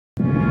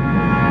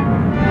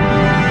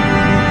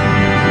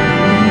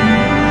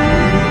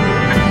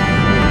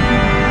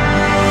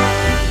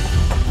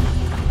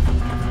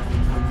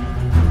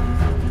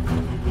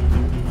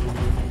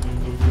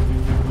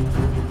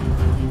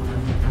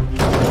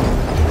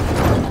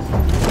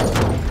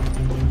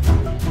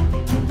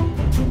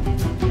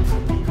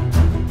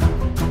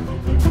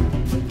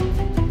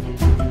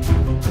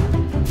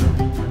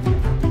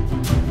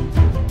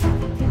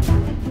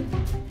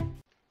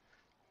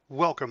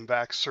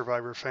back,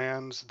 Survivor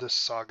fans. This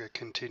saga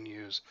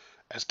continues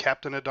as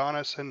Captain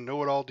Adonis and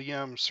Know-It-All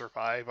DM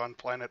survive on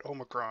planet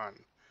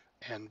Omicron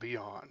and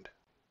beyond.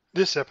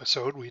 This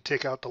episode, we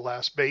take out the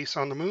last base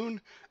on the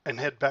moon and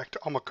head back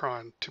to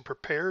Omicron to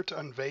prepare to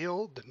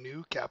unveil the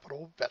new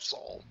capital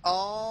vessel.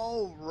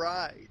 All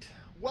right.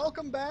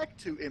 Welcome back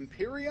to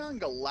Empyrion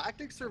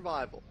Galactic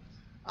Survival.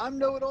 I'm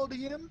Know-It-All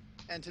DM,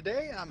 and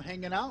today I'm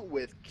hanging out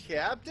with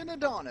Captain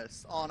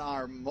Adonis on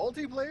our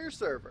multiplayer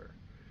server.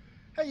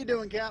 How you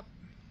doing, Cap?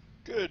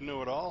 Good,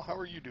 Know-It-All. How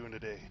are you doing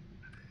today?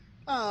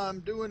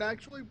 I'm doing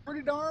actually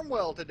pretty darn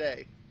well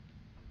today.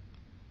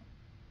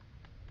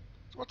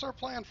 So what's our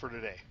plan for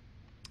today?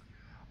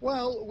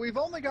 Well, we've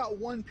only got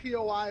one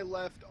POI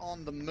left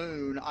on the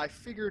moon. I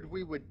figured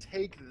we would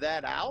take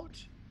that out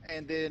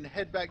and then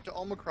head back to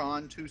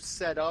Omicron to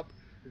set up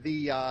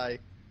the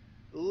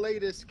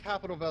latest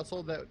capital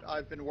vessel that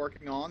I've been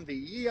working on, the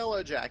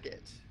Yellow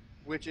Jacket,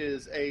 which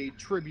is a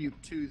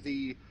tribute to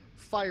the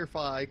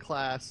Firefly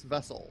class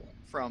vessel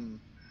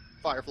from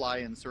Firefly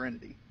and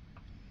Serenity.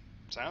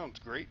 Sounds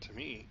great to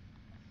me.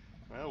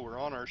 Well, we're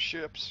on our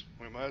ships.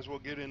 We might as well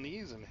get in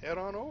these and head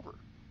on over.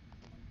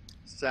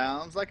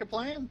 Sounds like a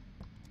plan.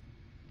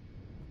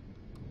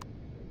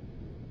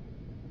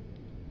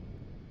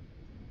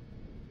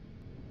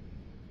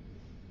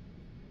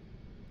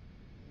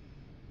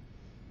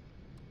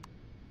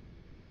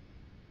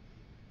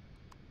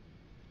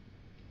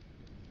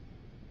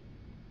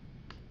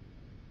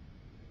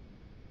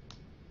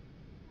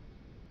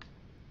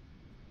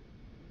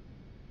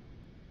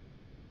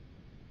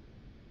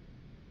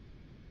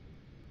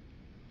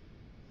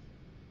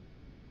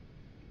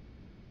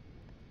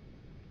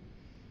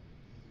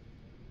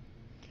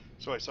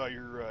 So I saw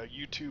your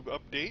YouTube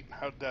update.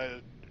 How'd that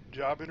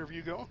job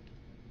interview go?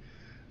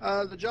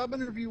 The job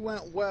interview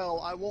went well.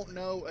 I won't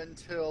know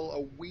until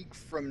a week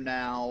from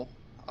now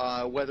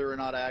whether or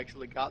not I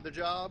actually got the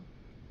job.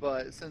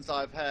 But since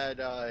I've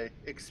had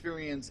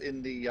experience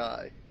in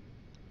the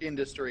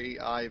industry,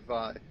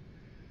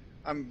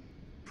 I'm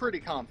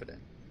pretty confident.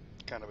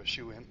 Kind of a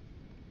shoe-in.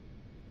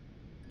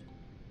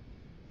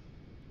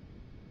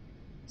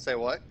 Say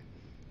what?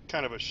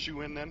 Kind of a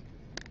shoe-in then?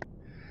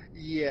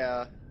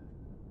 Yeah.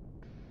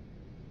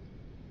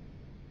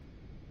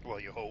 Well,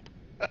 you hope.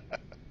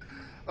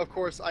 Of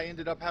course, I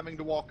ended up having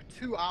to walk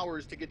 2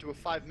 hours to get to a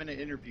 5-minute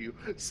interview,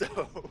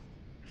 so...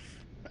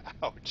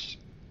 Ouch.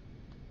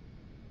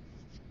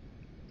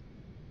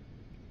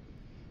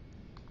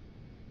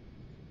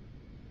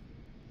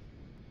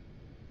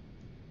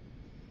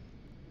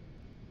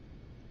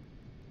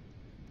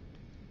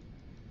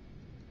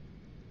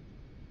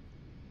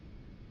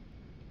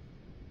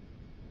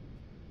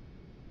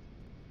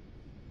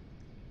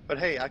 But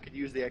hey, I could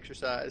use the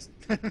exercise.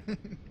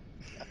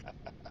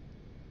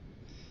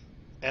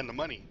 And the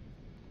money.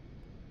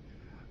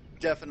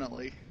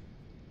 Definitely.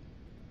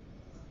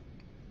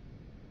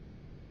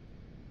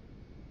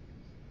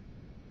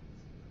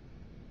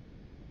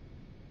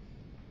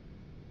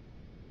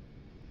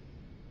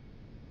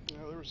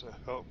 There was a...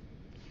 Oh,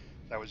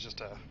 that was just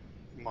a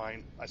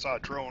mine. I saw a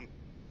drone.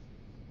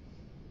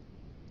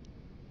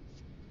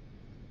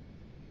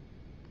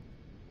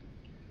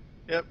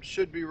 Yep,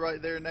 should be right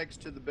there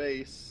next to the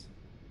base.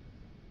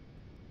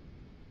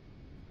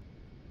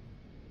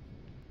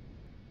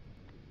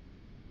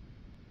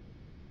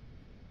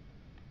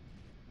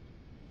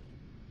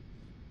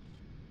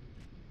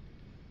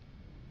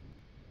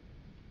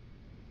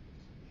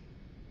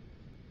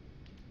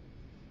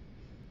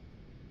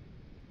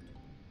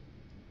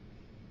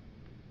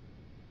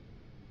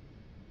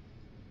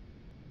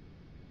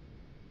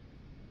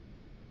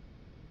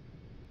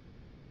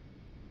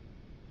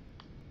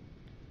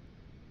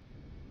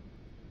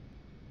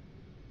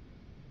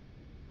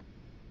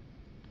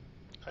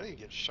 I didn't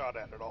get shot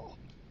at all.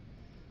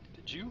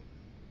 Did you?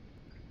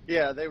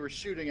 Yeah, they were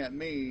shooting at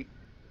me.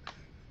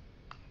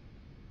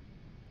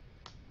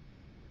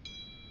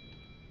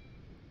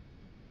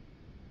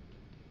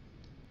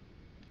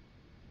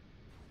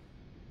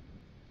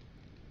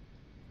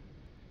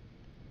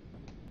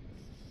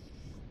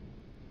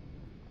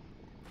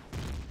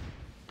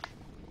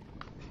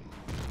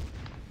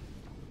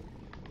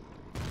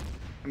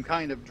 I'm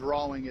kind of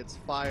drawing its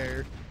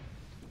fire.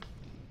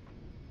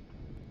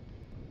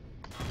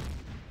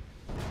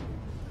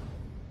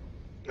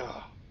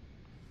 Ugh.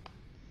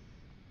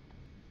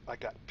 I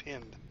got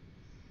pinned.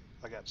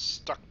 I got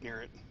stuck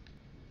near it.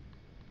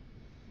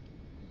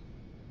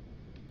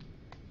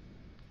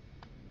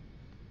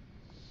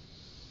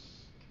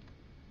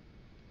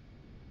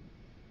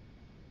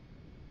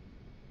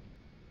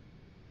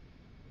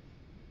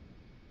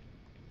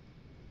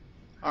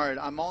 Alright,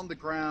 I'm on the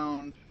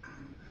ground.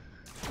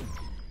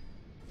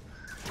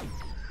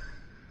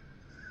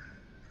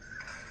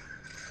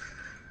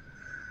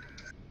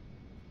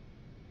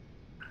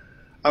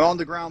 I'm on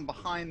the ground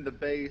behind the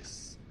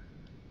base.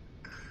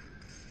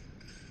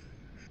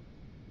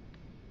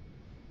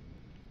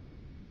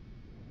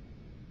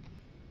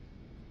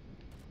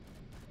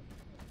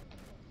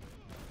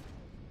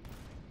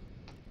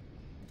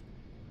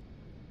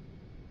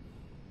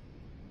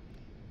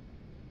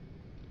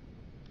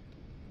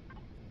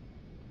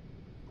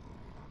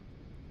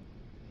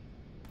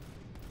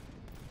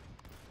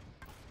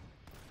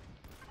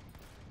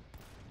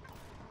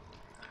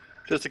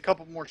 Just a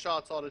couple more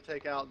shots ought to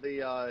take out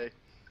the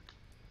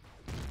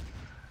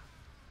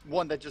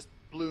one that just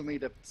blew me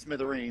to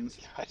smithereens.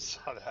 I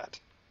saw that.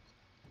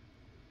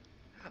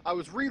 I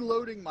was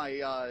reloading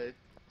my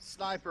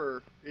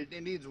sniper. It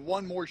needs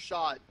one more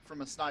shot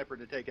from a sniper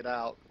to take it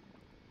out.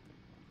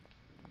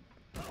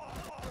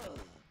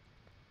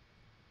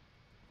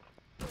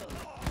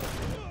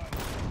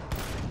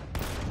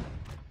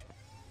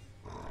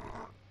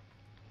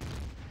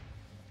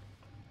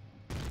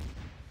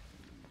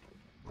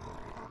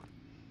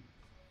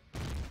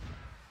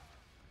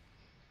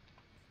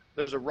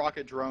 There's a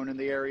rocket drone in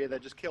the area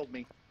that just killed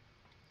me.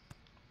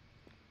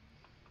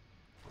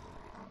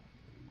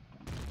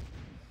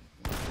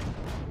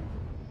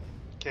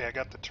 Okay, I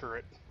got the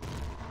turret.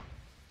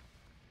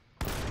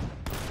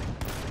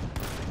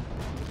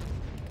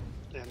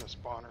 And the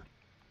spawner.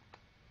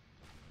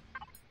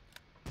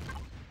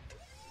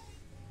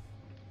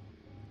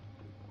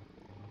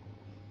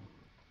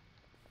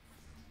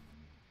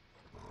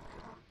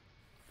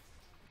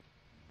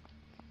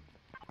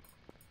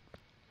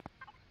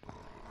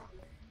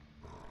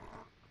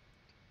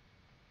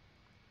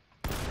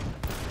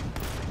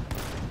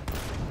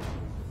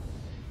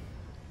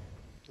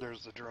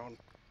 There's the drone.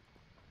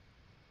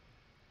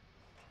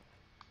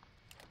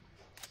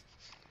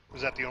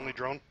 Was that the only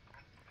drone?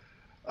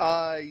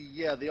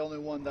 Yeah, the only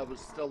one that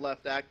was still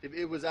left active.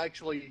 It was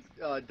actually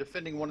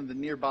defending one of the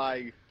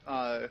nearby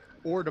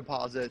ore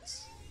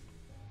deposits.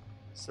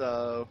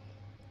 So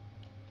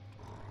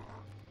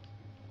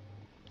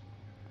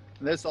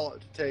this ought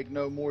to take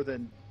no more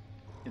than,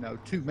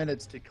 2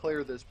 minutes to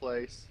clear this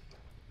place.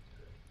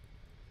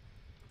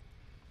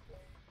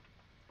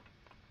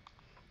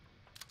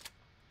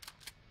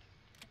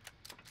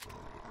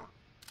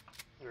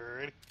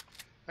 Alrighty.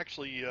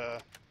 Actually, yeah.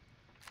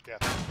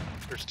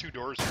 There's 2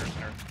 doors here, isn't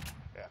there?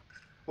 Yeah.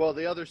 Well,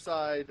 the other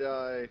side,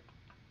 yeah.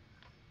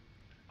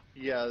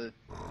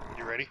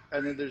 You ready?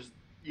 And then there's,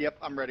 yep,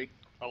 I'm ready.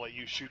 I'll let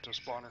you shoot the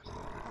spawner.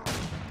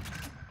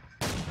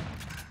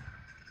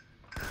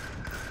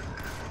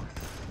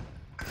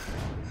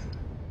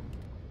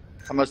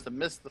 I must have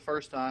missed the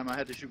first time. I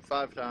had to shoot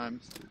 5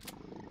 times.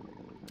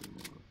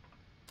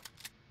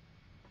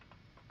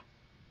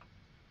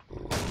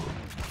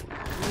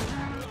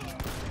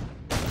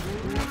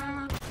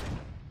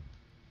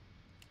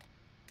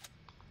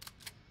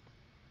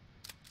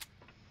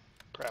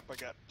 Crap, I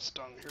got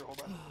stung here.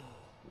 Hold on.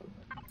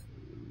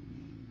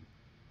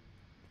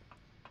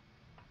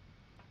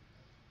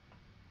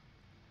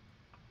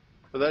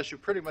 But that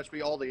should pretty much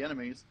be all the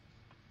enemies.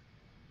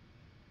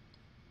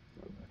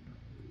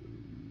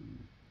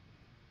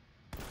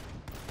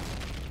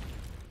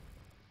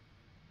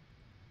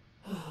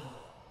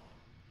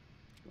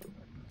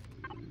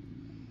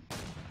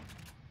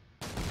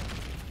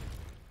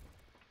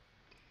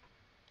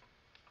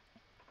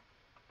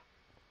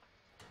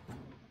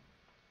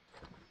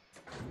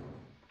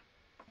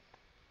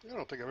 I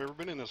don't think I've ever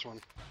been in this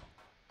one.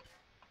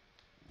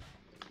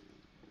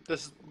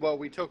 Well,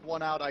 we took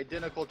one out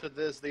identical to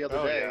this the other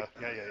day.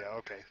 Yeah.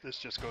 Okay. This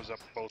just goes up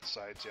both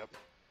sides, yep.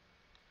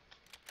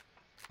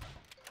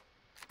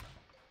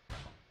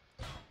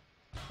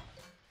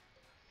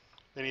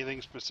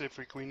 Anything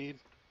specific we need?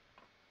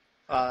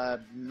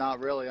 Not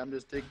really. I'm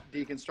just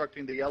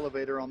deconstructing the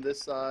elevator on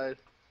this side.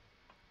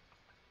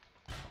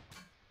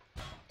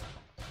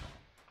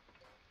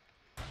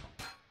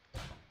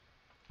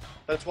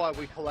 That's why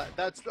we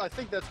collapsed. I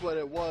think that's what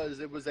it was.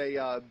 It was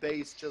a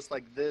base just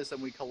like this,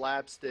 and we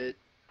collapsed it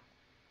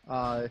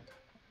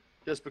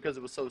just because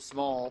it was so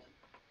small.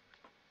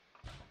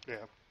 Yeah.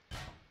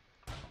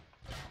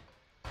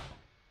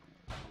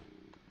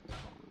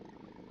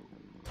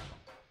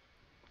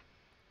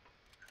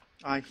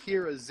 I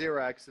hear a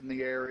Xerax in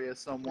the area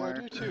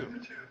somewhere. I do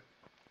too.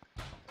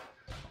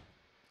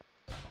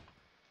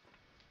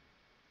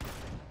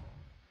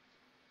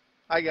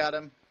 I got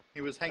him.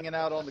 He was hanging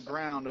out on the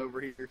ground over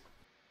here.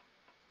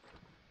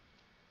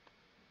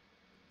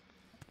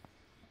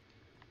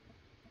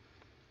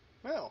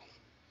 Well,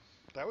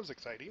 that was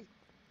exciting.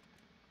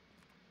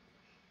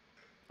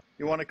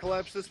 You want to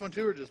collapse this one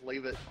too, or just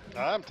leave it?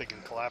 I'm thinking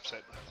collapse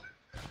it.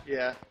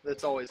 Yeah,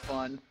 that's always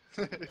fun.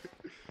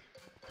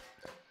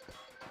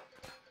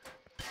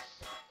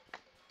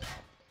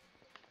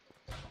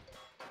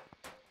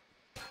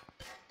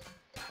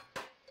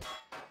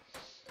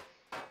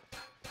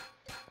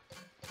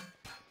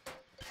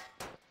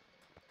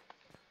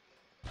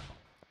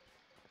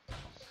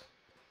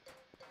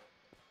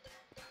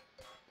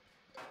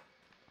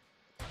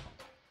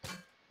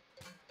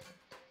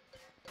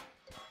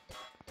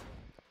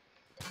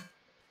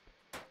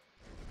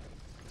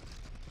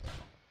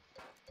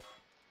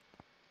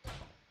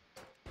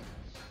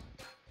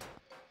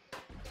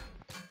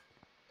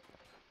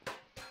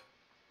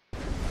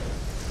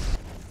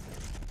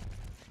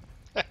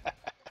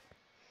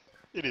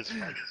 It is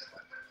fun.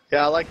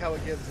 Yeah, I like how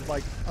it gives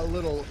like a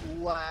little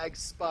lag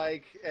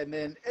spike and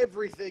then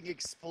everything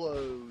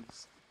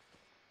explodes.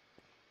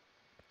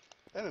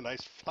 And a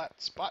nice flat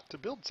spot to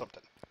build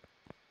something.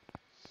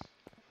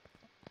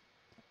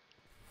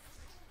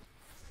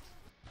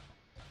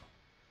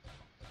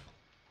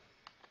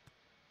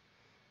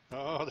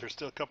 Oh, there's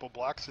still a couple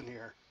blocks in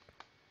here.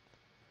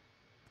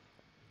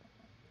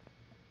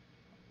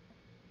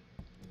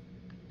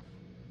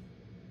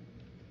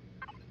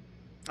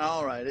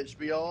 All right, it should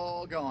be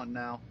all gone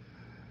now.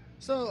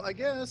 So I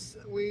guess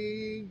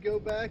we go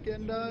back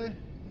and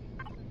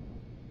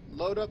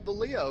load up the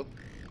Leo.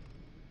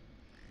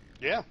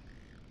 Yeah.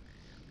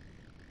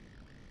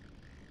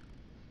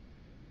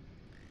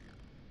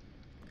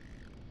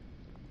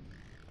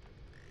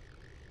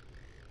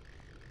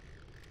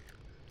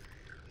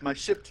 My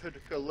ship took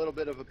a little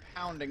bit of a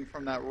pounding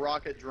from that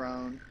rocket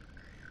drone.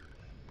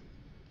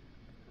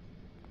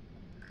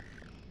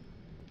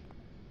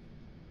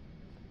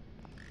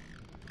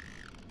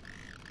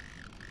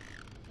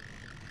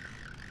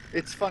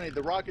 It's funny,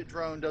 the rocket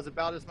drone does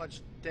about as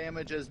much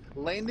damage as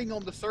landing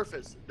on the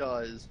surface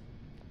does.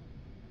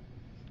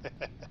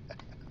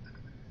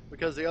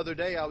 Because the other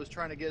day I was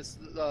trying to get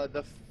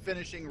the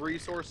finishing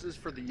resources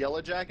for the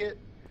Yellow Jacket,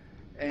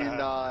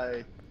 and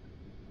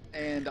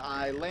and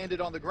I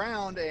landed on the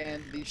ground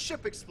and the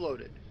ship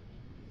exploded.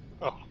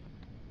 Oh.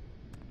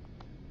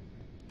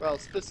 Well,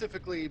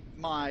 specifically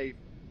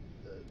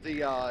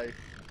the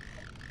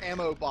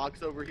ammo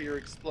box over here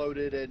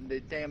exploded and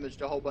it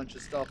damaged a whole bunch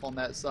of stuff on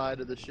that side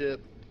of the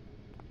ship.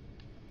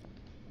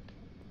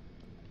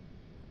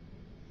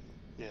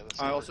 Yeah.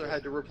 That's I also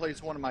had to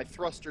replace one of my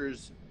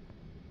thrusters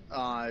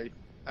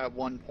at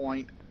one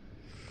point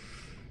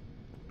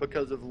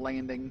because of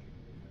landing.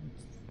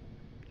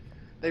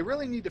 They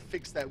really need to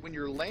fix that. When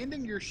you're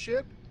landing your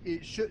ship,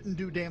 it shouldn't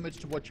do damage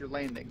to what you're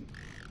landing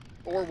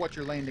or what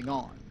you're landing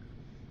on.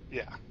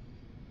 Yeah.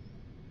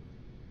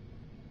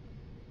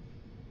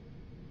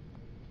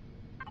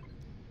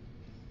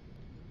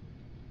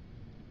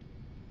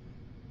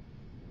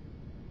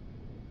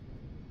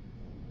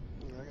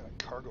 I got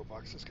a cargo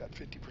box that's got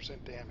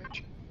 50%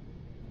 damage.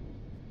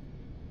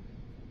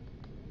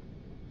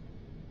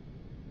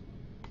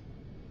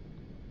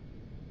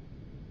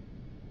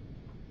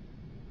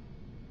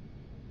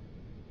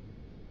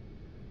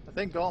 I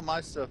think all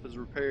my stuff is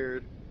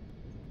repaired.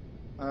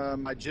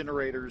 My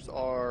generators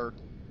are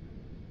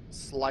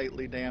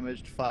slightly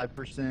damaged,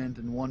 5%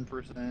 and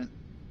 1%.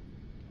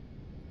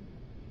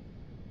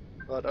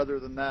 But other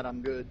than that,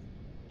 I'm good.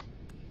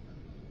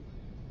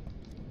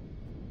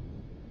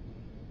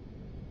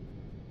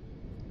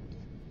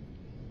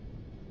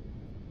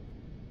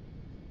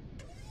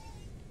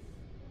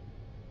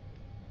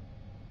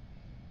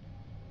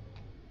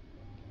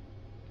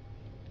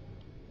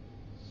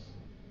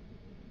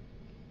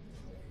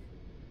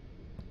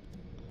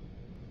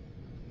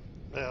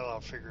 Well,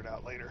 I'll figure it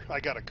out later. I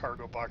got a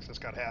cargo box that's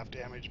got half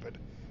damage, but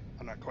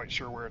I'm not quite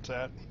sure where it's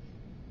at.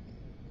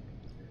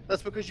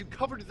 That's because you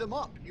covered them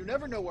up. You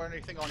never know where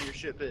anything on your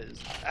ship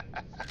is.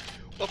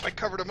 Well, if I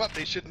covered them up,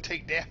 they shouldn't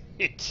take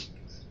damage.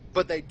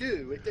 But they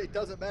do. It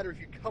doesn't matter if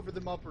you cover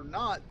them up or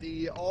not.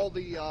 All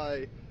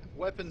the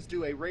weapons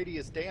do a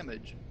radius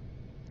damage.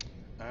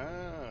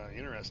 Ah,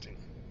 interesting.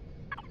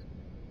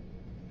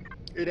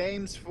 It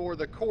aims for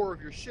the core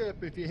of your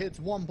ship. If it hits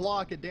one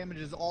block, it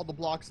damages all the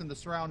blocks in the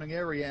surrounding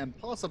area and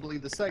possibly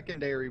the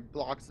secondary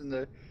blocks in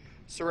the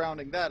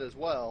surrounding that as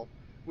well,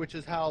 which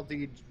is how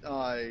the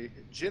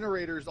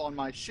generators on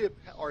my ship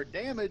are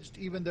damaged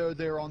even though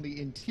they're on the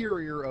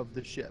interior of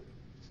the ship.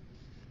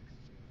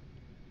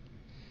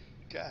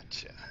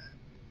 Gotcha.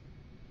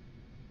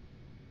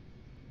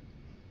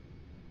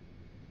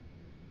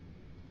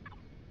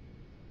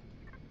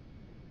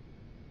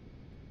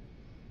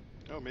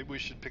 Oh, maybe we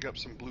should pick up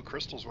some blue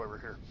crystals while we're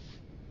here.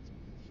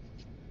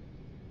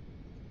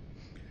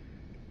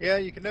 Yeah,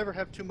 you can never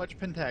have too much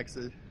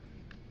pentaxid.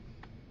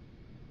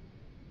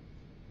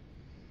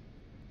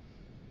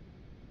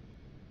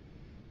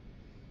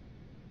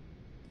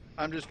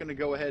 I'm just going to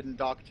go ahead and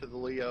dock to the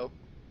Leo.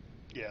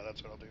 Yeah,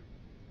 that's what I'll do.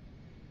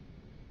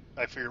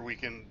 I figure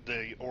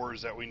the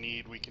ores that we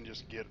need, we can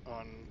just get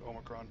on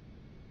Omicron.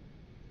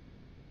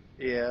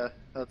 Yeah,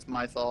 that's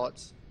my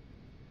thoughts.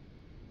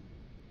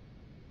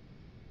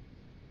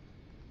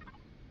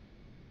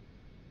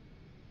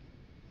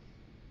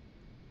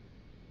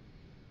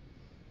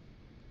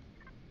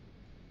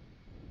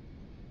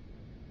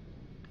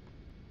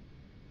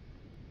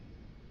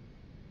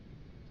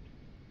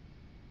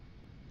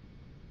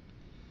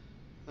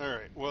 All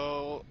right.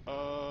 Well,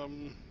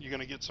 you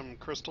gonna get some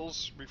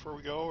crystals before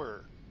we go,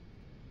 or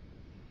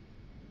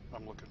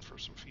I'm looking for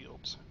some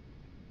fields.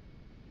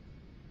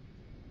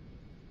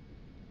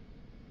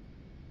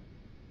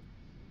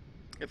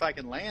 If I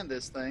can land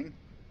this thing.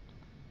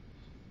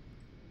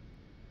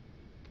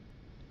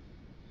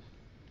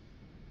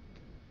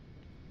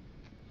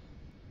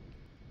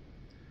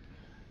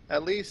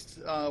 At least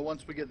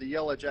once we get the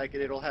Yellow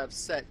Jacket, it'll have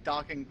set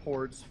docking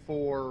ports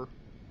for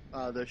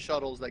the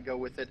shuttles that go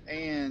with it,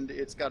 and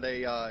it's got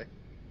a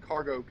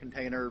cargo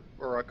container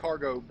or a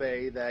cargo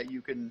bay that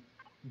you can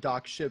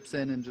dock ships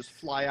in and just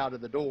fly out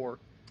of the door.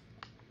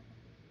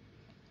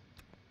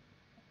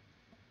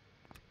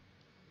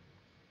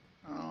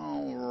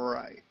 All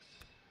right.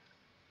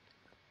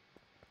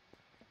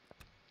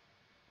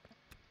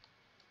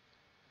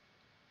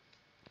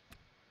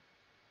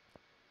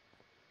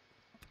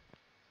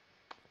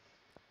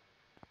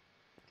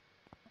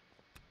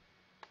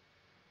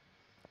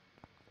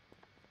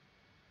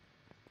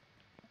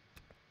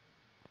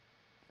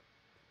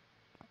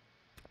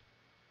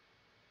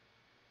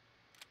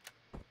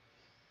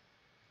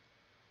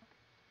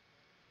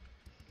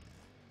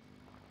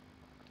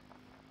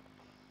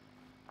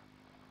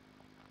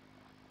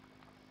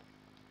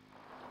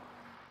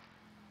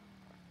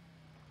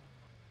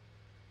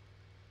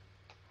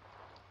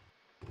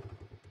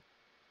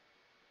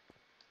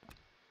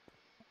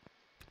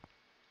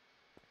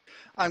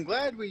 I'm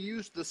glad we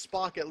used the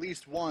Spock at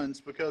least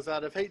once, because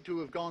I'd have hate to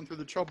have gone through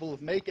the trouble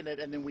of making it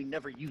and then we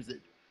never use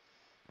it.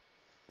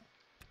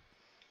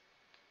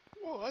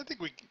 Well, I think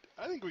we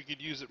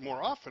could use it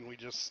more often.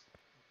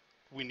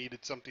 We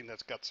needed something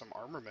that's got some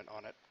armament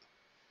on it.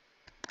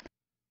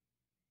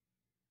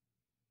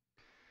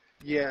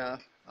 Yeah,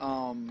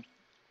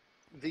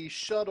 the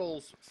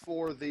shuttles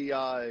for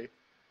the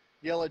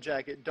Yellow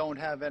Jacket don't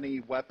have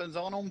any weapons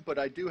on them, but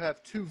I do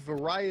have two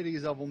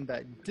varieties of them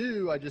that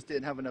do. I just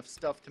didn't have enough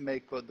stuff to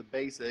make the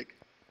basic.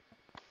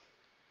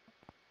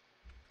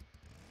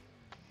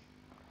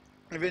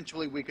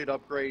 Eventually, we could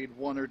upgrade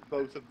one or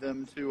both of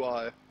them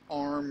to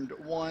armed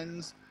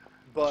ones,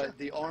 but Sure.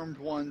 the armed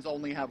ones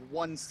only have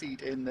one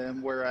seat in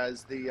them,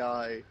 whereas the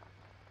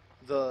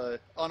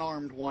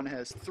unarmed one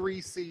has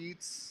 3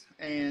 seats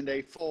and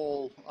a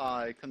full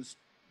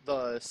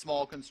the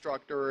small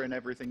constructor and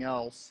everything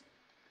else.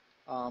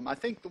 I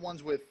think the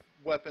ones with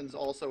weapons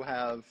also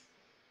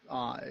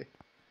uh,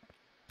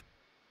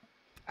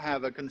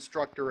 have a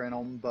constructor in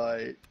them,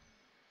 but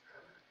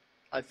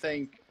I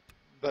think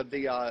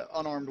the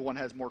unarmed one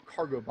has more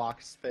cargo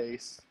box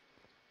space.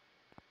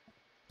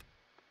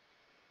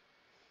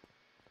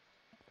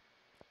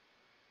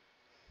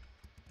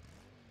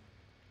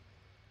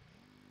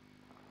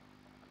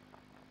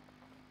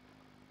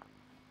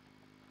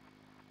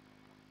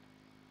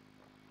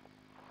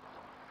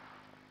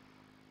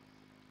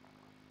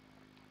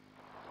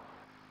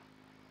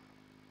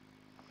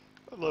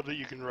 I love that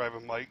you can drive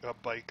a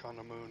bike on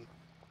the moon.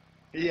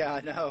 Yeah,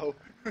 I know.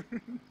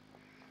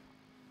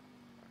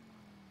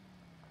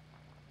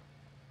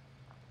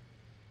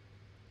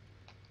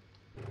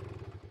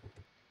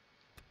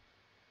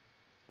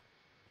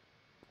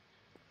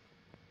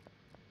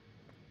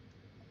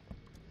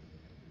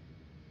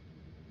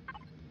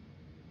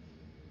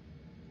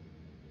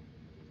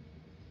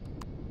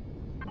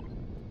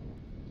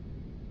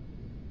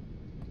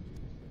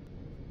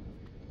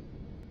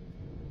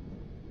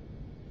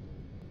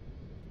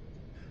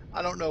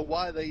 I don't know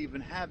why they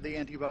even have the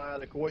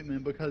antibiotic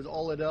ointment, because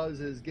all it does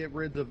is gets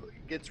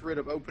rid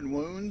of open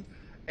wounds,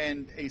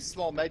 and a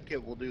small med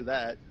kit will do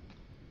that.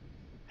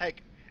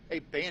 Heck, a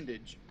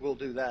bandage will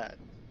do that.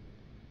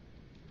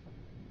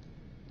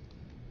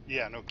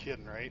 Yeah, no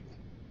kidding, right?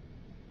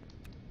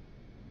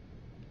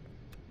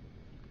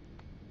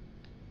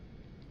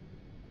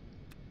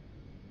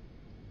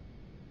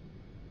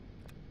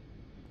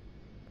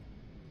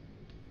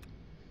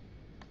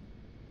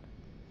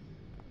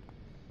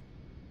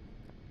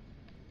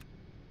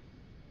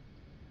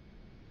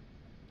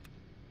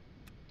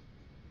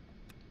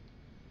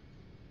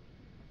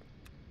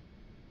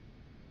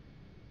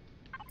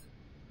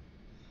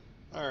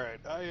 All right,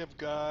 I have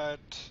got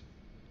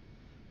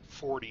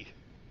 40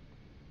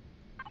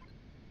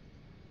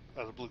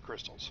 of the blue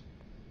crystals.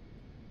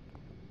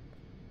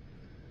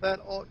 That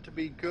ought to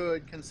be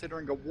good,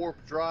 considering a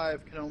warp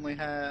drive can only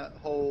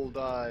hold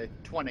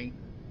 20.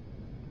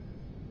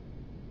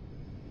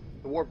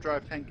 The warp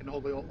drive tank can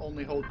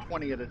only hold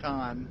 20 at a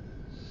time.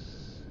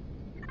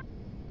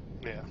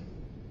 Yeah.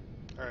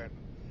 All right.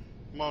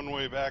 I'm on the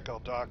way back. I'll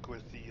dock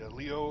with the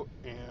Leo,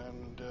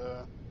 and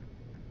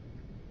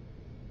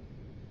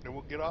then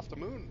we'll get off the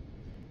moon.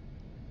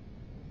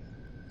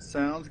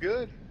 Sounds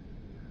good.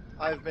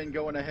 I've been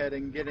going ahead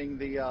and getting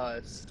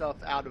the stuff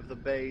out of the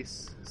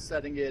base,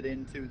 setting it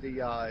into the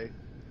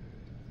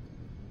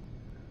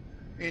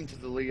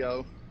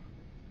Leo.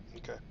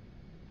 Okay.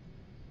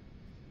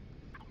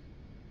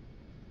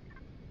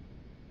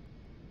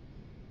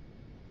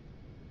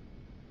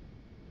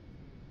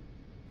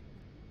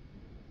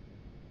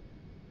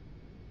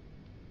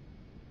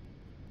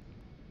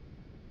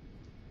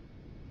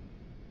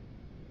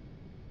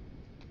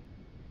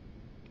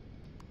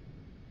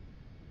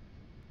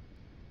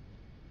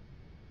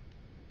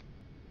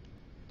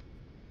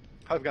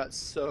 I've got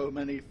so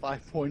many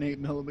 5.8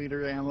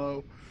 millimeter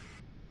ammo.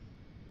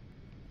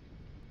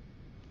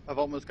 I've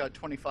almost got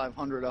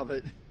 2,500 of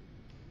it.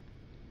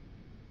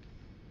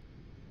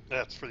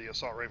 That's for the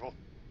assault rifle.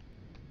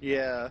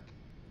 Yeah,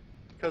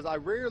 because I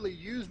rarely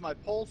use my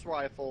pulse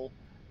rifle,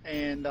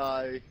 and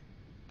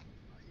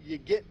you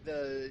get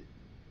the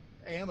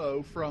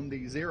ammo from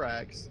the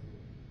Xerax.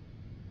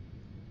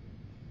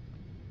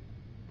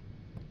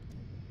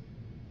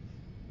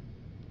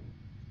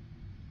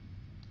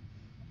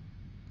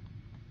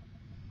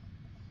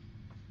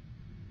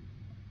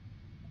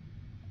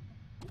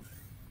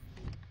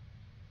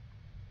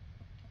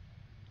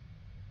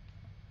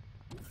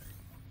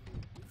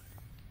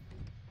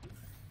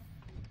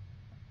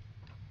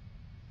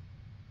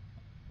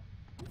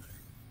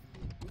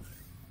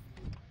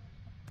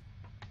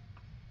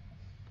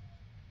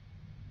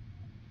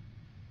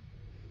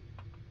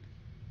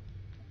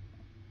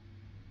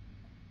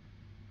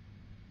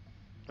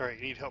 All right.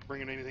 You need help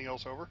bringing anything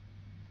else over?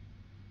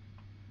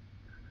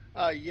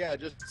 Yeah,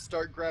 just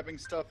start grabbing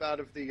stuff out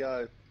of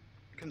the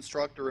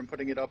constructor and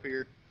putting it up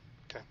here.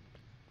 Okay.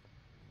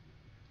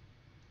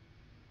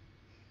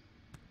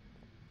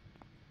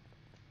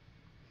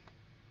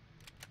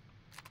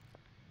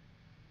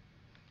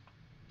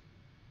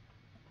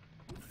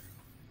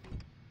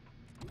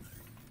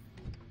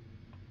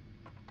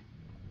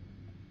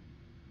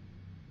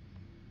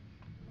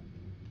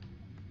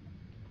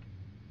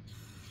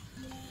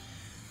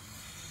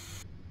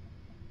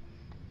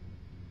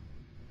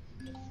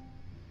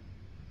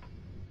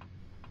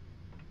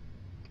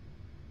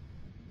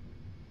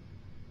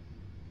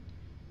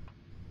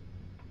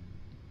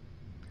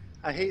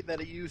 I hate that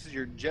it uses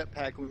your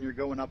jetpack when you're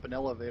going up an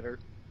elevator.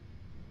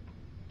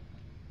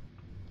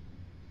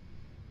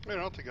 I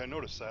don't think I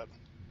noticed that.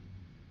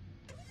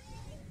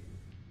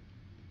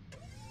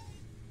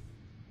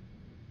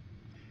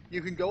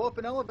 You can go up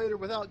an elevator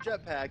without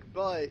jetpack,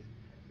 but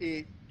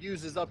it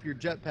uses up your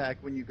jetpack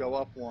when you go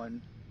up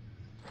one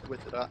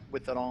with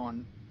it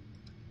on.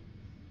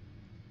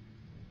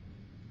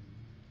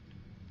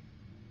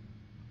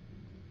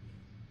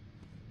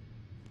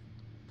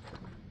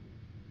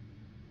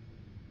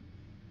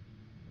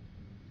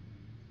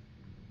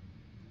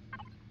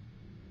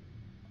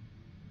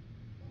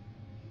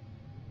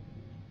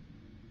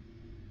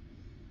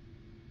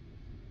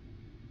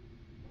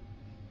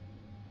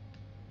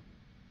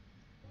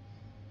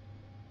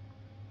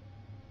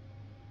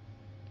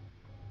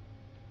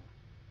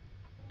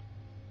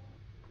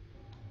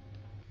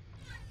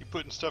 You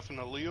putting stuff in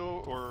the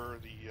Leo or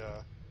the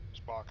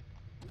Spock?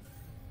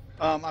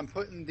 I'm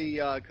putting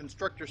the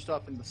constructor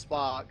stuff in the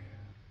Spock.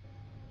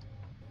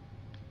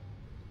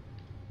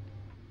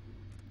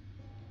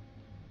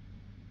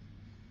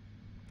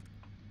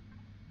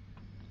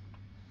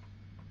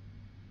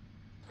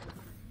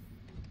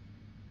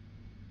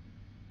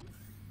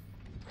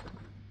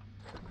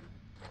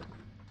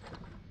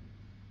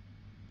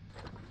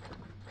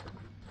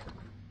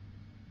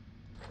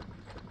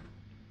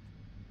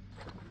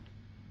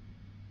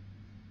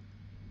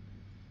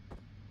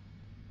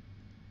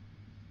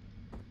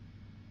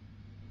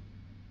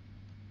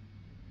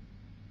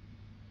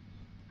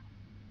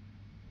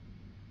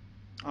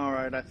 All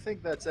right, I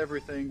think that's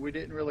everything. We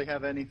didn't really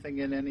have anything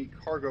in any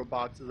cargo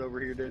boxes over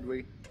here, did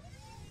we?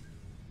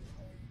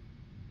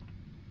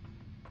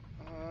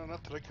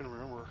 Not that I can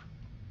remember.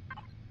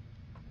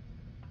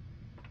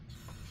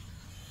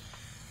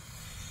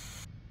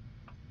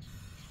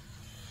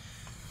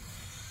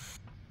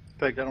 In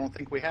fact, I don't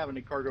think we have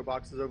any cargo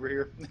boxes over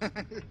here.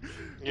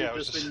 Yeah,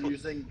 We've just been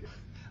using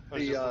I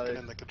was just looking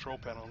in the control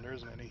panel, and there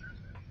isn't any.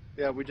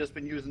 yeah, we've just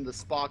been using the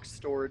Spock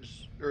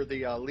storage or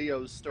the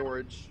Leo's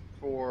storage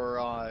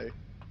for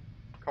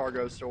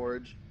cargo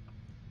storage.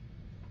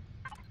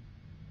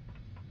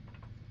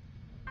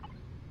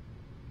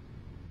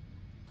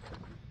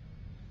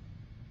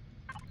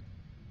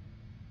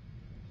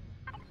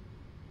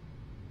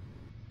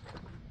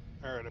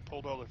 All right, I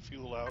pulled all the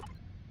fuel out.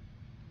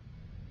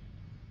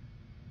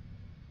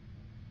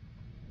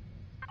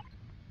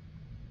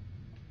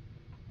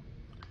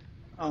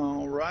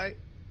 All right.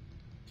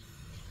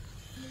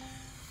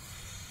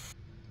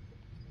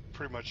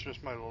 Pretty much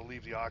just might as well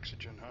leave the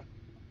oxygen, huh?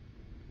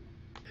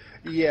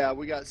 Yeah,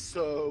 we got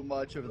so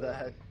much of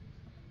that.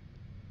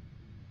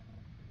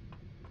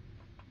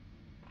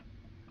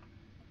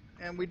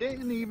 And we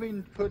didn't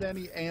even put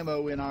any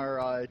ammo in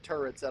our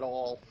turrets at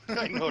all.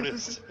 I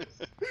noticed.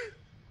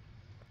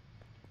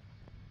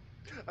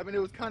 I mean, it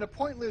was kind of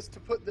pointless to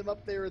put them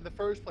up there in the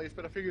first place,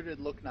 but I figured it'd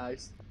look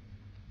nice.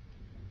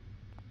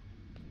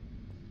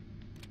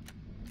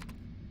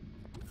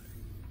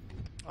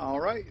 All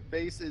right,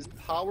 base is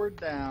powered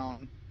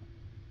down.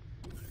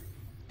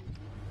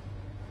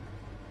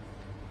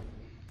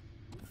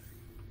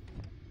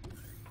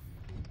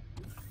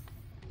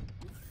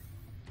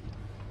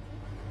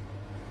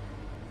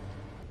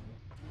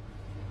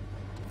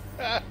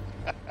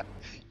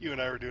 You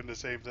and I were doing the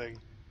same thing.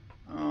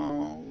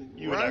 Oh,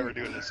 You and I were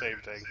doing the same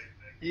thing.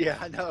 Yeah,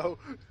 I know.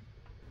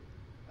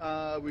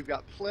 We've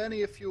got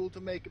plenty of fuel to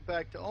make it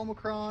back to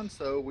Omicron,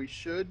 so we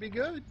should be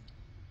good.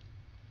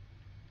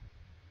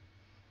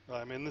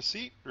 I'm in the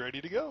seat,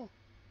 ready to go.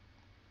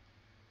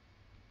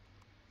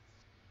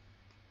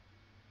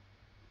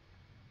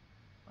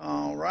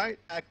 All right,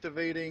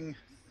 activating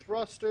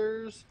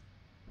thrusters.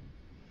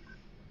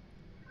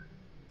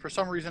 For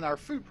some reason, our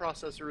food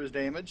processor is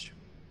damaged.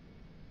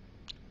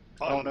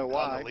 I don't know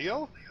why. On the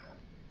Leo?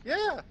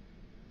 Yeah,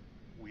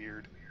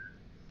 Weird.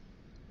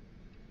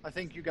 I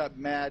think you got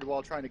mad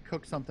while trying to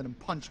cook something and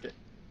punched it.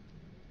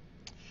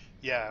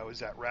 Yeah, it was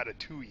that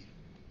Ratatouille.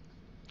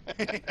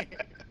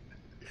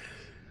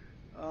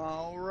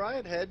 All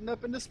right, heading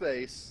up into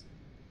space.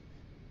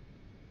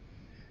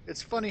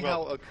 It's funny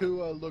Well- how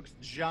Akua looks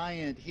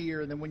giant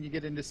here, and then when you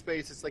get into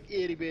space, it's like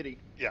itty bitty.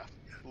 Yeah,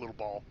 little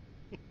ball.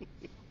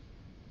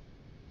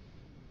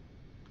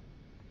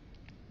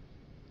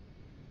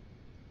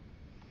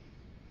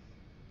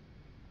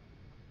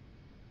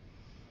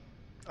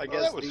 I Well,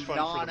 guess that was the fun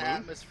for the moon.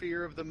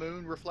 non-atmosphere of the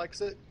moon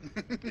reflects it.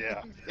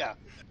 Yeah, yeah.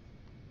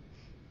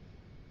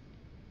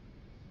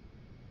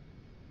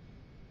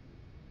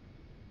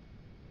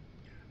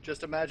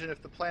 Just imagine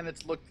if the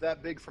planets looked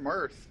that big from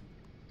Earth.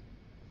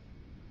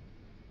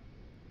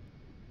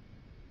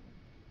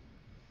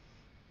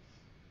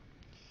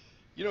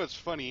 You know, it's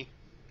funny.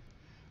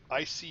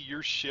 I see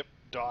your ship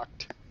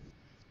docked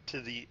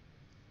to the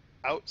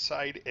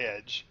outside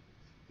edge,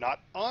 not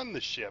on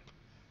the ship,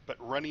 but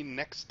running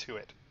next to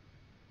it.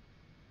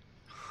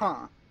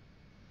 Huh.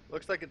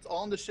 Looks like it's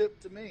on the ship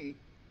to me.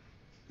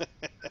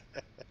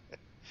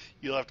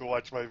 You'll have to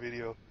watch my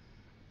video.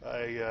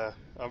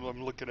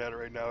 I'm looking at it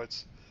right now.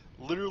 It's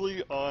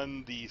literally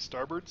on the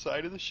starboard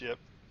side of the ship,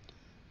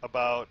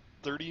 about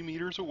 30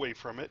 meters away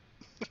from it,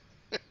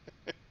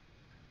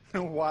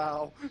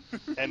 Wow.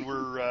 and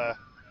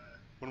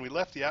when we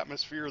left the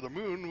atmosphere of the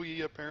moon,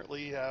 we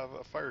apparently have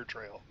a fire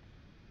trail.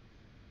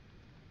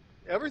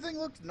 Everything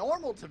looks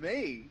normal to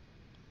me.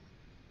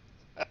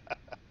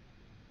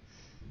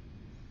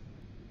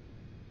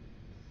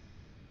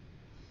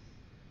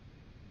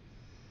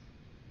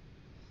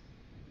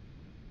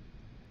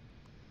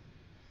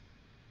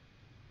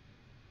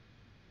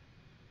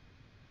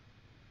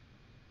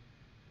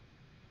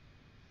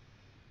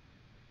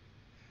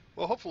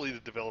 Well, hopefully the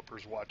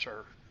developers watch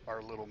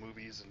our little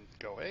movies and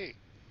go, hey,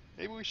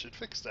 maybe we should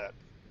fix that.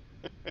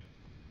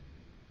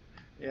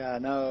 Yeah, I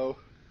know.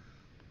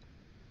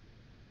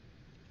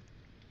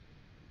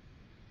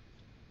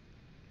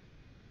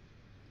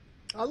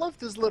 I love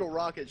this little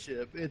rocket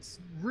ship. It's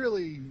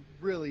really,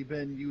 really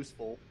been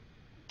useful.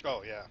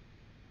 Oh, yeah.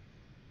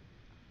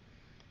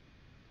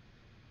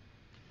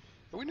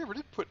 But we never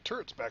did put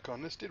turrets back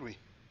on this, did we?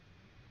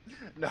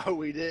 No,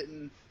 we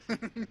didn't.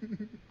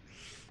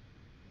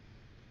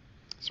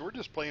 So we're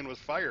just playing with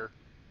fire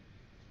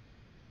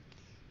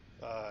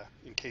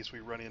in case we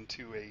run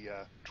into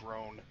a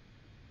drone.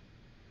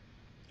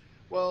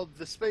 Well,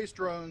 the space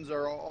drones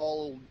are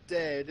all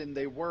dead, and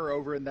they were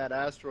over in that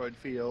asteroid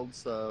field,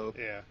 so...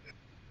 Yeah,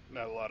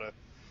 not a lot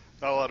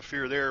of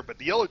fear there. But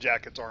the Yellow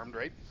Jacket's armed,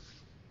 right?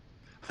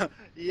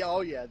 Yeah,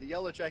 oh yeah, the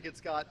Yellow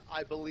Jacket's got,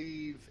 I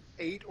believe,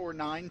 8 or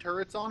 9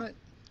 turrets on it.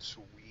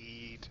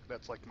 Sweet,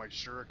 that's like my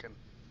shuriken.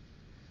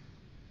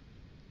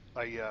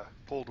 I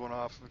pulled one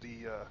off of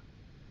the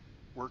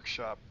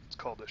workshop. It's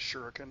called a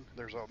shuriken.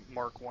 There's a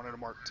Mark 1 and a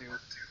Mark 2.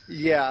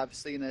 Yeah, I've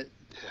seen it.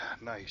 Yeah,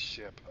 nice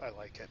ship. I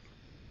like it.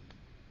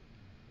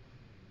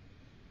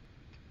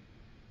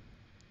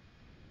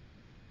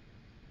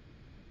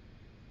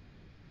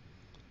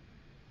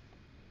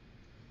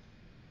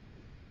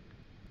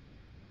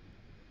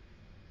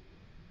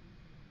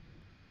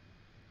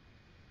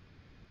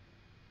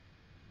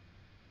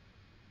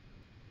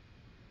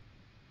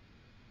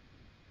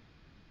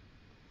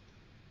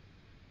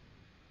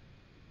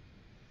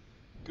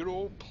 Good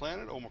old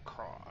planet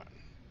Omicron.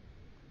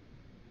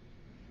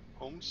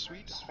 Home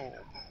sweet home.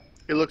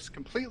 It looks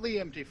completely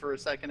empty for a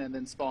second and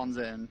then spawns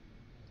in.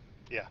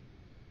 Yeah.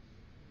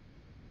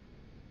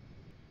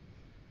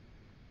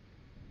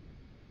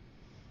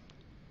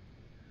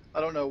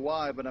 I don't know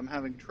why, but I'm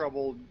having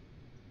trouble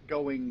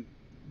going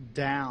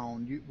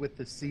down with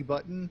the C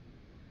button.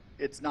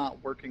 It's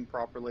not working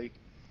properly.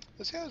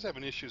 Let's see, I was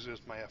having issues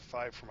with my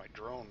F5 for my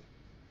drone.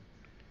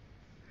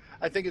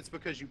 I think it's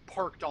because you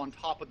parked on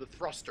top of the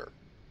thruster.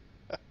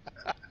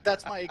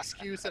 That's my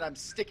excuse, and I'm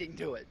sticking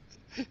to it.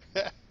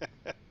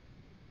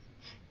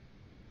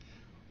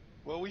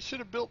 Well, we should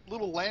have built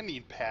little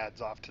landing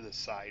pads off to the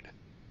side.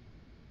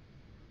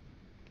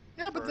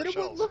 Yeah, but for then our it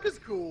wouldn't shells. look as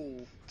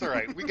cool. It's all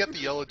right. We got the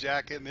Yellow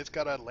Jacket, and it's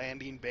got a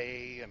landing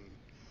bay and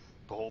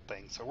the whole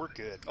thing, so we're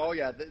good. Oh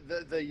yeah,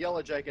 the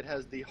Yellow Jacket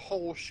has the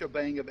whole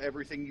shebang of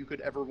everything you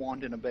could ever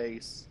want in a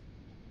base.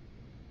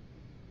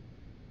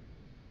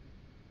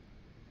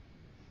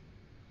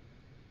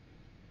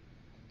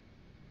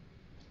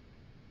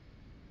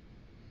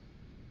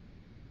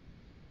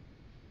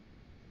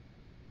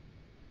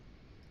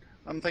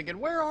 I'm thinking,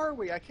 where are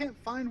we? I can't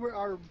find where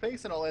our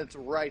base and all. It's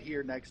right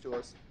here next to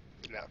us.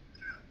 Yeah.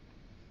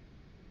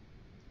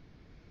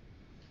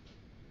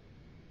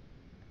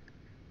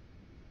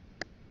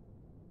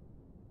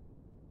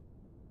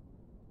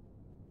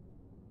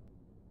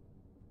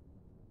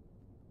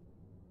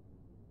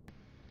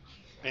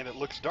 And it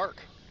looks dark.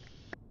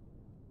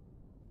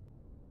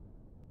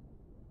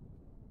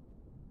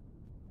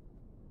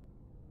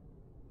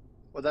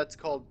 Well, that's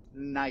called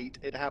night.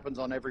 It happens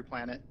on every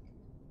planet.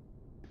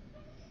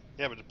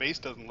 Yeah, but the base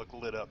doesn't look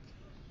lit up.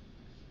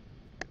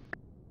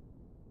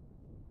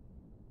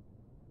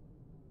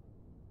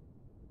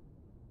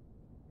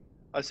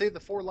 I see the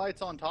 4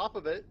 lights on top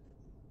of it.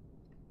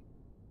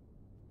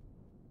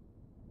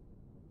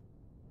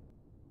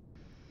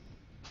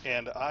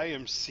 And I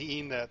am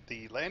seeing that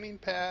the landing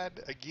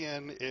pad,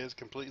 again, is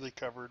completely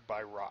covered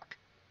by rock.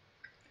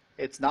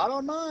 It's not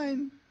on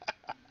mine.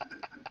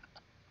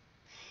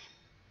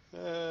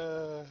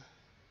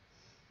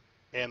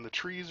 And the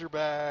trees are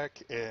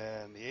back,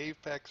 and the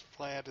apex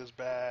plant is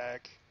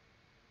back.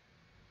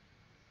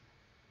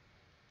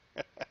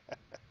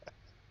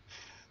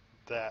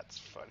 That's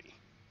funny.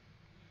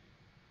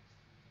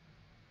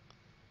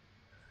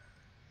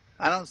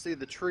 I don't see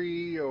the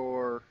tree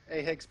or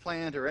Ahex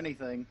plant or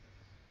anything.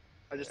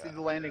 I just see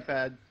the landing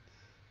pad.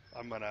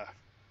 I'm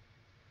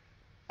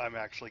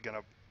actually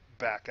gonna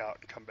back out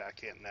and come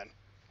back in then.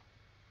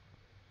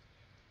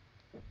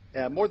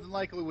 Yeah, more than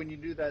likely when you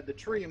do that, the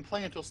tree and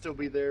plant will still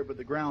be there, but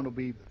the ground will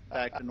be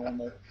back to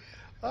normal.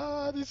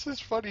 This is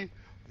funny.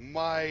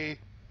 My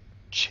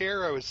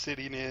chair I was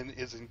sitting in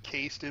is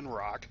encased in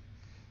rock.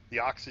 The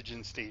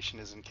oxygen station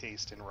is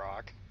encased in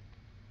rock.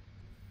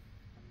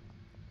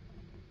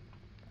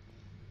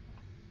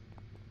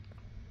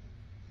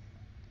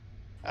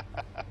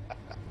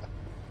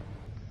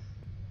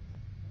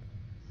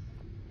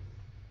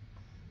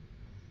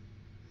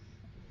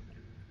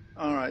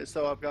 All right,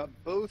 so I've got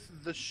both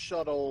the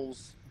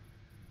shuttles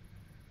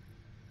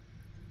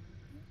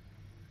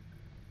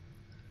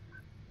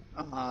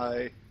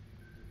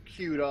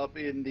queued up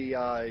in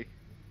the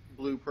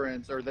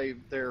blueprints, or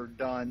they're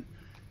done.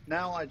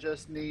 Now I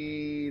just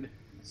need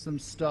some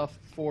stuff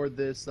for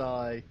this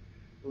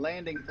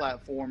landing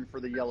platform for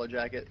the Yellow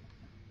Jacket.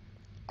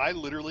 I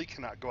literally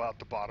cannot go out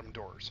the bottom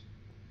doors.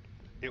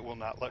 It will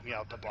not let me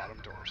out the bottom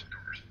doors.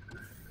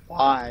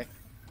 Why?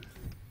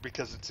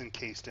 Because it's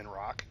encased in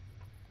rock.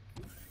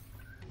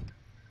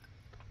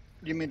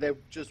 You mean they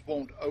just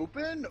won't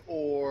open,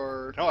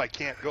 or? No, I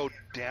can't go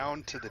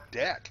down to the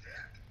deck.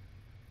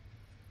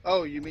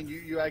 Oh, you mean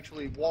you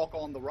actually walk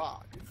on the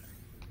rock?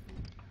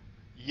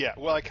 Yeah,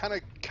 well, I kind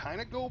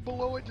of go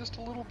below it just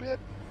a little bit,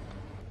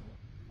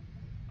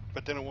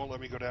 but then it won't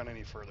let me go down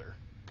any further.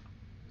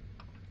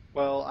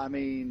 Well, I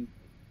mean,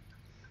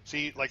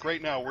 see, like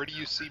right now, where do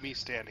you see me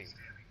standing?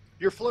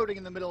 you're floating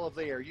in the middle of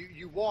the air.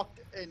 You walked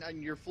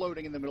and you're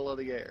floating in the middle of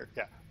the air.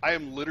 Yeah, I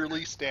am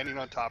literally standing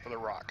on top of the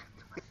rock.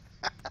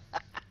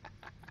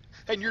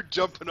 And you're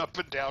jumping up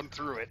and down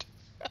through it.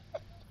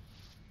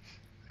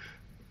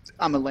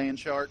 I'm a land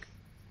shark.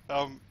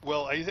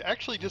 Well, I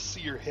actually just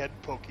see your head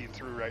poking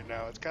through right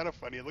now. It's kind of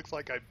funny. It looks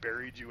like I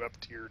buried you up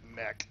to your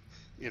neck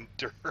in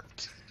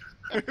dirt.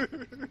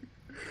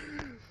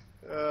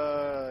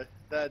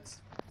 That's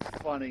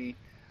funny.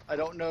 I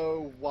don't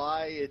know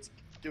why it's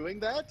doing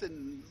that,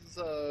 and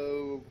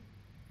so.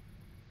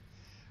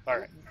 All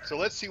right, so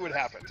let's see what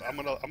happens. I'm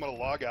gonna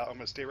log out. I'm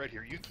gonna stay right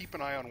here. You keep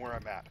an eye on where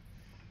I'm at.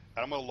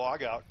 And I'm gonna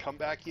log out, come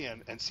back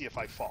in, and see if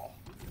I fall.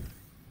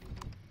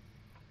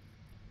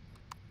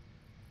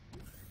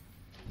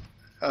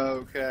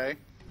 Okay.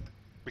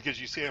 Because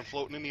you see I'm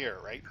floating in the air,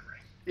 right?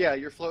 Yeah,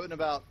 you're floating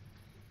about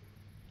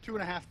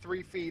 2.5,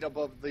 3 feet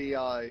above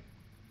the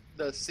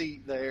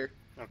seat there.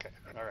 Okay.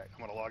 All right.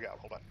 I'm gonna log out.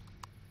 Hold on.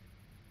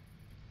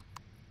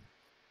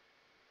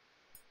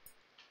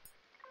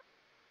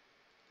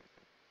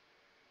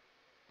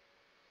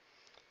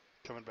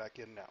 Coming back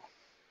in now.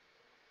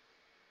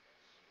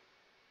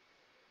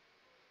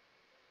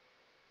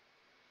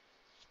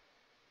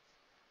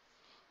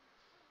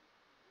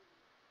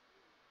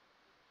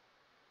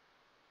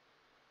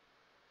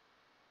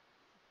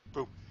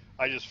 Boom.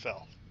 I just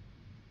fell.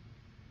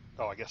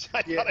 Oh, I guess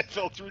I thought I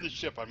fell through the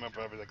ship. I'm up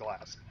over the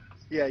glass.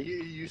 Yeah,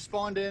 you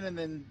spawned in and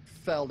then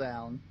fell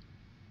down.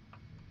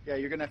 Yeah,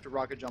 you're gonna have to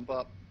rocket jump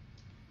up.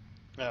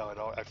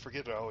 No, I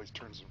forget it always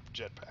turns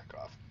the jetpack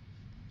off.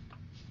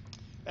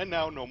 And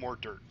now no more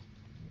dirt.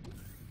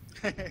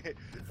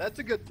 That's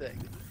a good thing.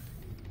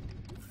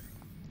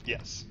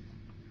 Yes.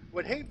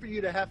 Would hate for you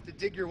to have to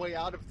dig your way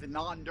out of the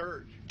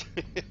non-dirt.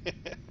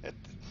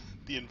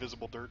 The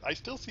invisible dirt. I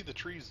still see the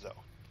trees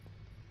though.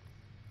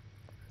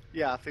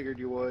 Yeah, I figured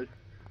you would.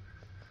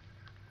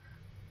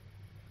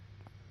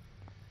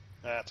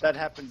 That okay.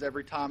 Happens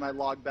every time I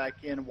log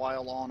back in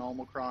while on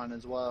Omicron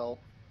as well.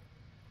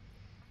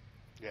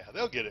 Yeah,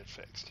 they'll get it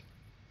fixed.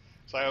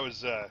 So I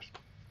was,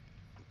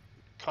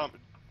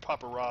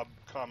 Papa Rob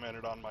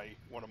commented on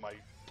one of my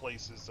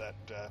places that,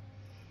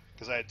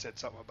 because I had said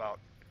something about,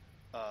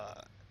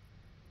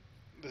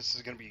 this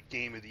is going to be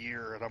game of the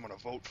year and I'm going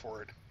to vote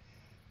for it,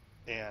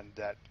 and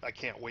that I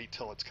can't wait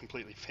till it's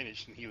completely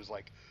finished, and he was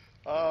like,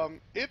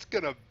 it's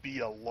going to be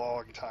a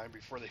long time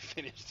before they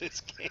finish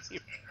this game.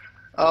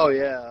 Oh,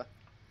 yeah.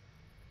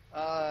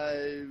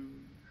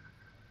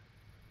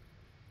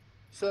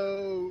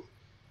 So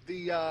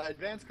the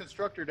advanced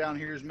constructor down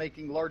here is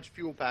making large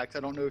fuel packs. I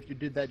don't know if you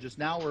did that just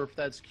now or if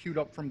that's queued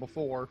up from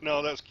before.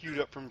 No, that's queued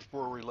up from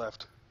before we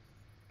left.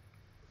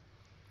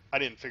 I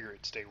didn't figure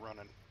it'd stay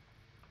running.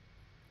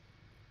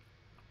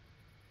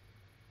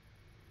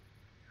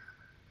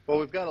 Well,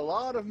 we've got a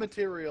lot of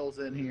materials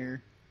in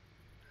here.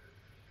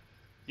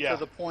 Yeah. To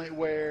the point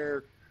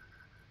where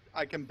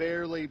I can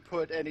barely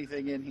put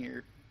anything in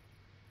here.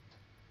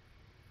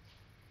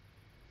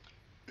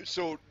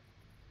 So,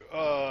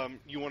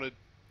 you want to?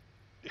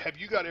 Have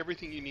you got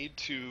everything you need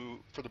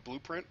for the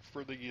blueprint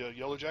for the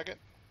Yellow Jacket?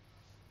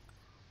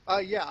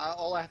 Yeah.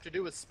 All I have to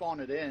do is spawn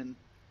it in.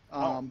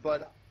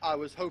 But I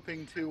was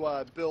hoping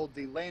to build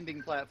the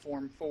landing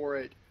platform for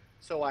it,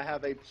 so I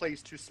have a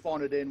place to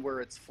spawn it in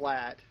where it's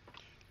flat.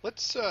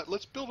 Let's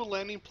build a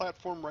landing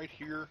platform right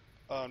here,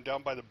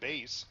 down by the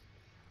base,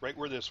 right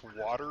where there's no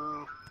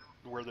water.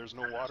 Right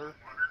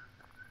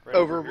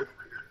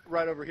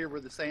right over here where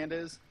the sand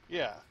is.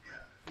 Yeah.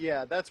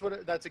 Yeah, that's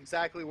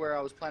exactly where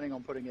I was planning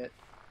on putting it.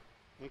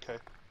 Okay.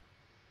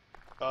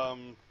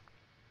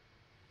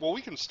 Well,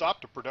 we can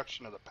stop the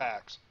production of the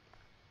packs.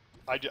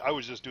 I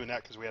was just doing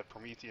that because we had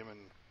Promethium and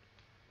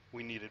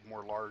we needed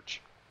more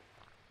large.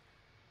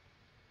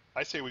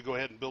 I say we go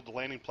ahead and build the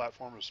landing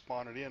platform and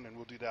spawn it in, and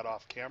we'll do that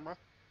off camera.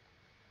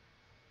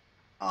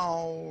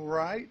 All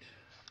right.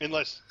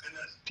 Unless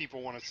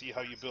people want to see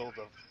how you build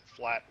a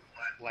flat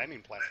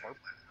landing platform.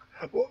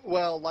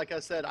 Well, like I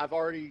said, I've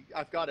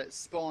got it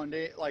spawned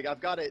in. Like,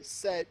 I've got it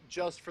set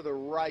just for the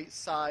right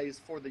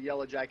size for the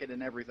Yellow Jacket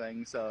and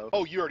everything. So.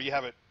 Oh, you already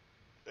have it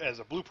as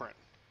a blueprint.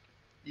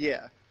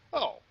 Yeah.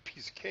 Oh,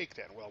 piece of cake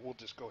then. Well, we'll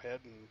just go ahead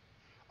and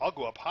I'll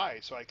go up high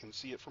so I can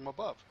see it from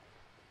above.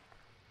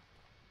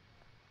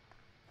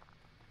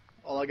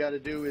 All I got to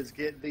do is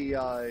get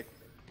the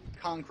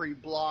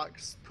concrete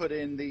blocks, put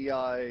in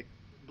the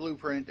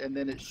blueprint, and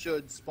then it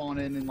should spawn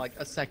in like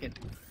a second.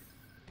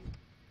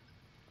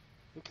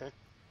 Okay.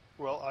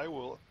 Well,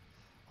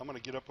 I'm going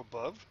to get up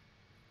above.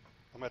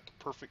 I'm at the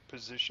perfect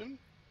position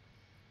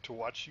to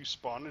watch you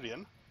spawn it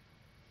in.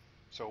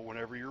 So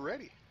whenever you're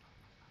ready.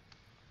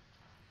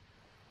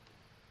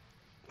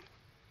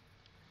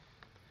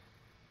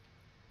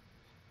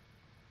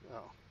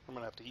 Oh, I'm going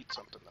to have to eat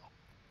something though.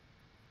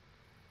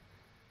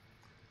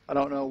 I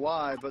don't know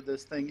why, but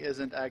this thing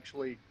isn't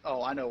actually.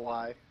 Oh, I know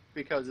why.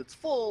 Because it's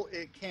full,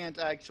 it can't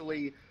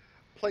actually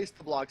place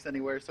the blocks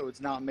anywhere, so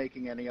it's not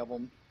making any of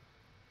them.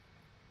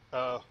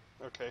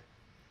 Okay.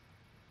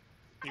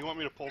 You want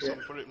me to pull Yeah. something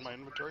and put it in my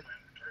inventory?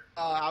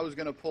 I was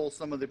going to pull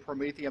some of the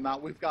promethium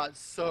out. We've got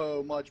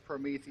so much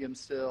promethium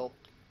still.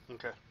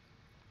 Okay.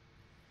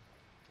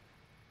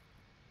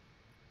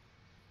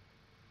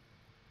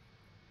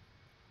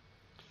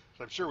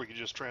 So I'm sure we could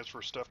just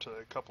transfer stuff to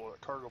a couple of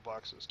cargo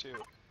boxes too.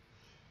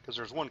 Because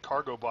there's one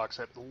cargo box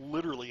that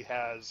literally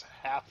has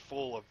half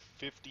full of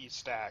 50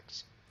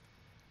 stacks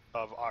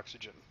of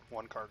oxygen.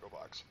 One cargo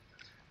box.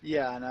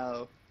 Yeah, I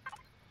know.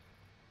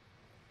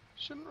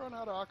 Shouldn't run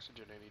out of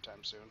oxygen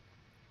anytime soon.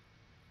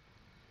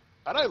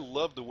 And I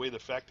love the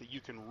fact that you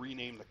can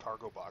rename the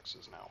cargo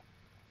boxes now.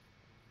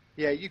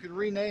 Yeah, you can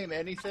rename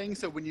anything,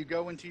 so when you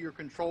go into your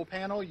control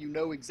panel, you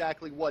know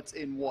exactly what's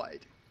in what.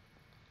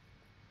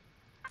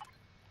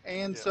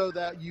 And Yeah. so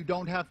that you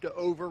don't have to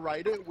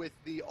overwrite it with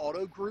the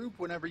auto group.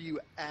 Whenever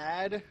you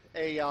add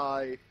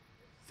a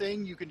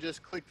thing, you can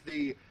just click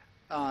the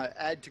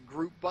add to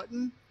group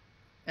button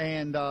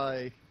and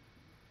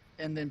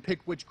then pick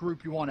which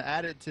group you want to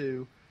add it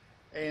to.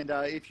 And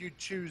if you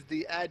choose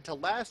the add to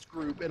last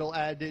group, it'll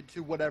add it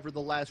to whatever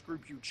the last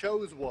group you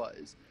chose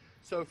was.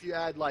 So if you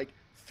add like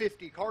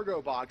 50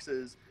 cargo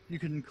boxes, you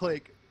can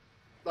click,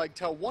 like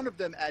tell one of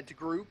them add to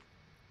group,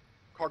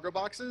 cargo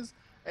boxes,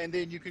 and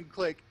then you can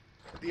click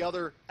the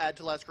other add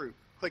to last group,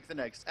 click the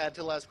next, add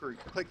to last group,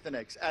 click the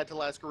next, add to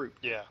last group.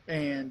 Yeah.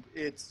 And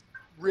it's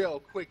real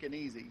quick and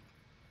easy.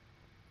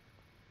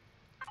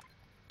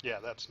 Yeah,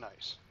 that's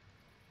nice.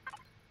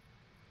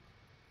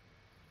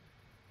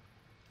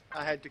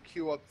 I had to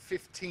queue up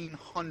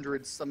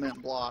 1,500 cement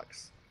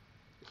blocks.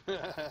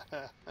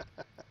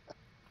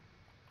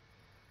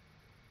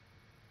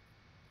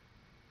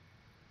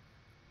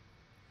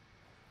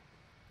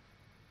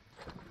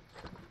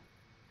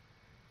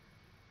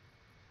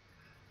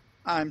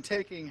 I'm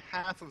taking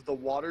half of the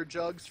water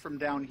jugs from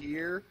down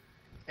here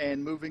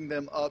and moving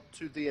them up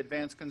to the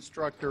advanced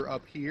constructor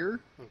up here.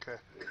 Okay.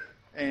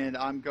 And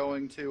I'm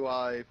going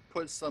to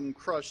put some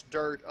crushed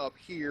dirt up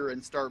here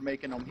and start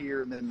making them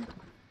here, and then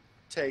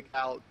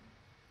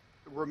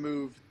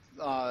remove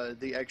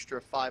the extra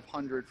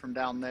 500 from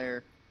down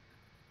there.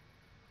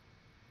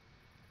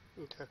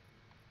 Okay.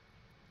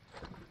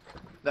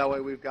 That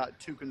way we've got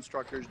two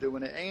constructors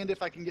doing it. And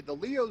if I can get the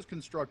Leo's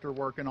constructor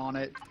working on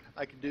it,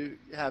 I could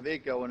have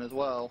it going as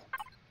well.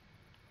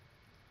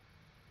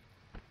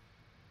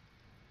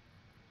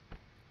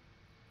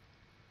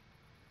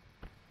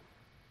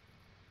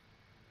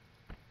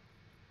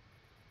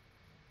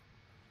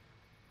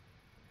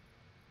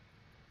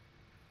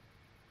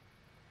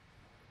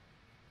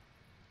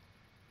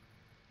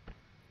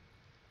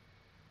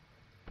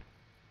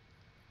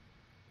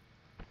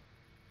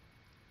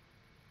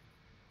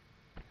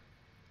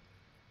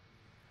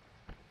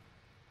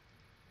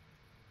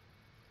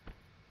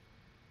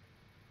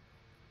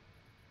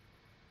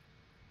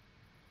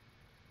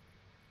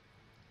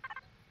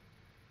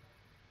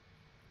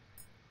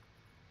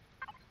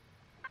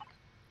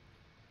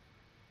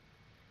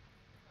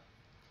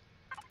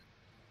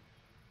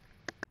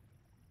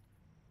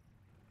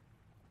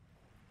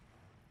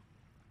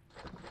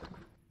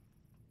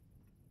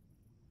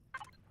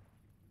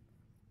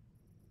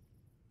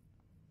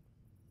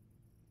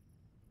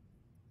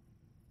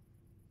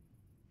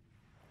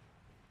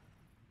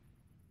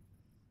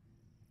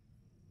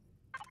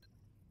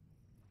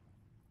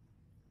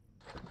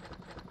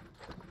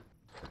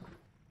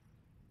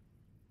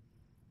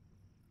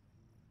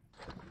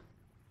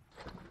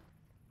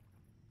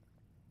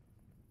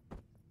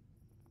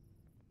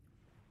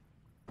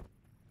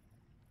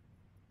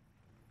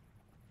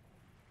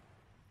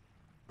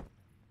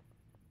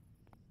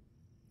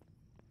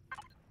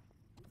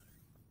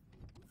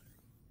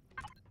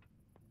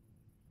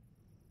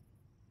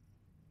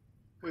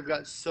 We've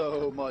got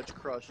so much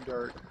crushed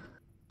dirt.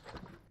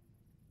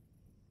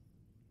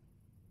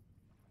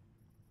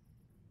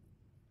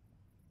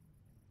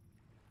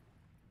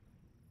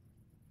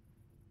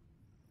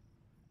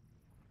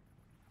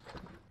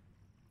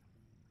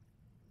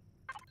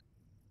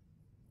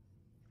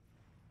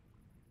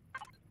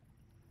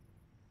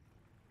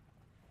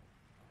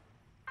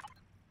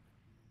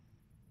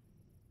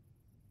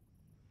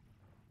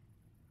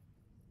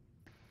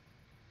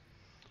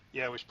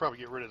 Yeah, we should probably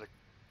get rid of the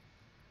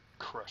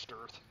crushed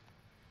earth.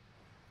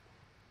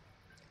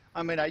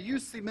 I mean, I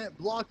use cement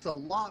blocks a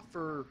lot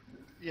for,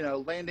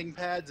 landing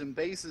pads and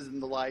bases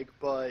and the like,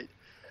 but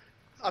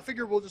I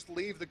figure we'll just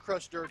leave the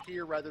crushed dirt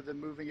here rather than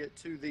moving it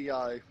to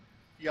the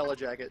Yellow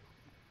Jacket.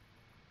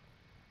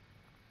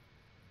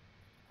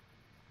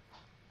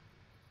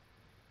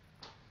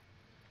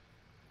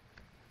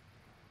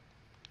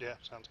 Yeah,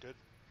 sounds good.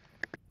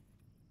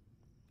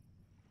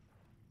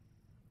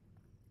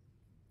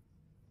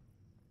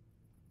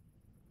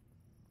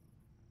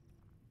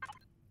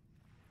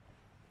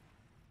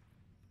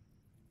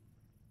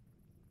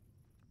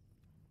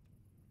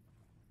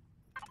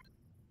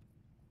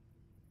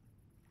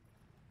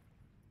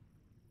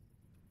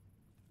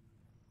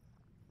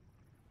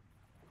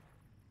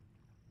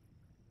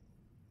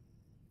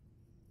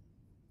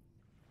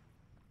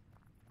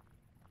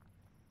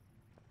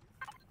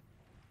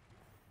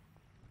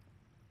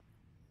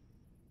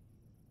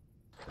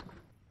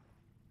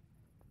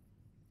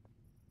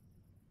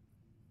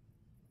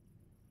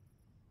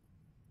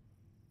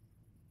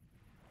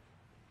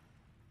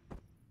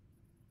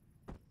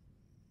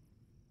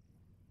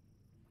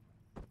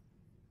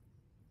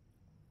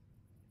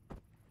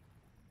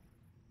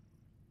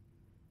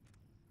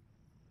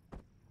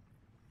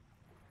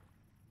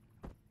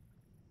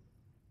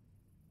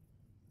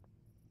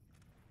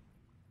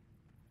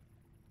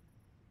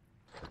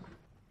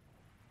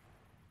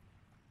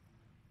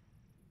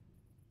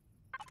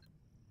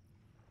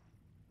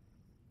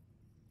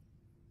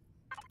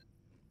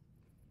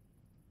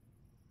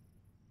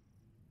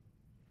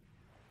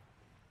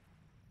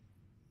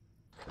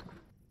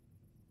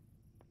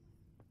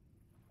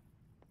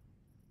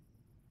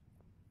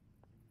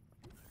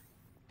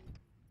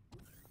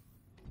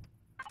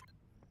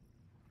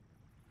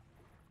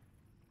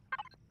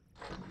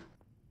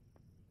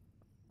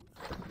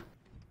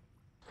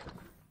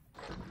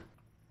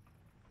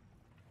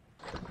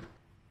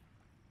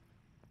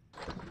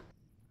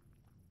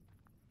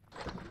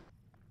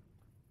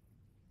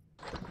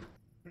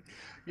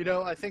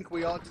 I think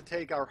we ought to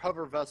take our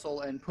hover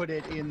vessel and put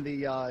it in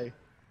the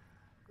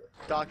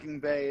docking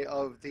bay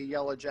of the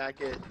Yellow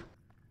Jacket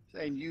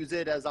and use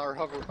it as our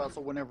hover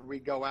vessel whenever we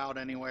go out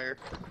anywhere.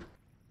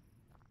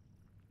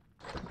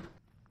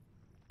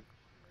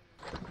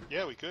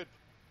 Yeah, we could.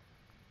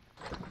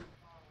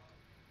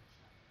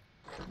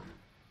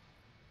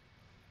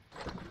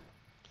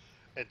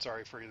 And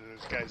sorry for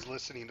those guys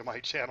listening to my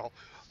channel.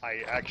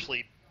 I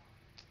actually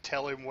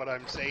tell him what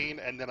I'm saying,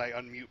 and then I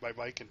unmute my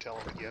mic and tell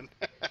him again.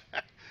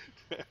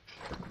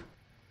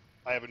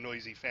 I have a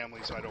noisy family,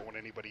 so I don't want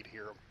anybody to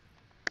hear them.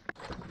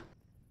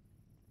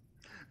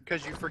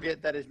 Because you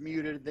forget that it's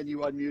muted, then you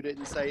unmute it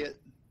and say it.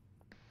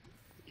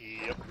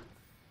 Yep.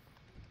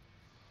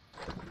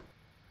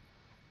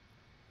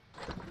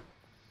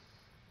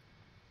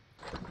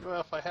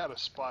 Well, if I had a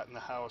spot in the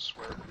house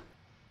where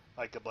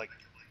I could,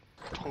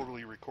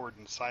 totally record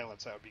in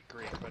silence, that would be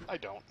great, but I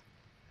don't.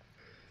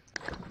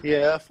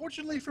 Yeah,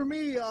 fortunately for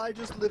me, I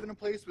just live in a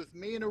place with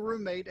me and a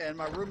roommate, and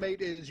my roommate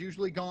is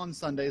usually gone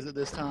Sundays at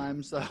this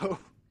time, so...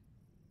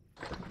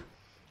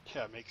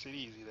 Yeah, it makes it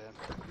easy then.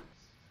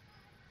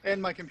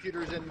 And my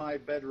computer's in my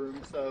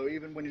bedroom, so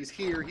even when he's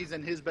here, he's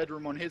in his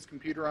bedroom on his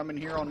computer, I'm in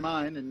here on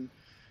mine, and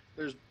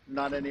there's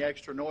not any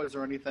extra noise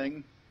or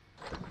anything.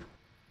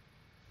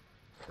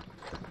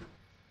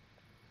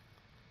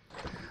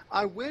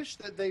 I wish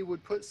that they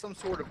would put some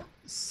sort of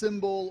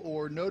symbol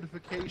or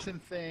notification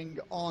thing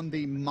on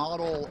the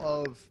model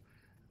of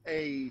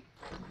a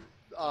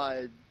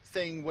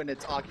thing when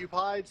it's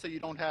occupied, so you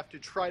don't have to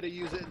try to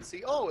use it and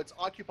see, oh, it's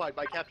occupied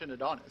by Captain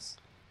Adonis.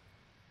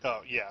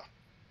 Oh, yeah.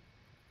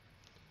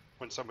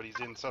 When somebody's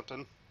in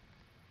something.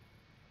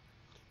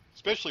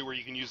 Especially where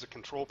you can use the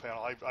control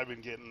panel. I've been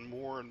getting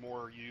more and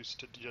more used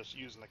to just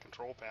using the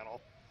control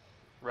panel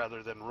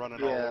rather than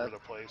running all over the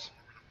place.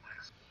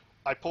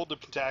 I pulled the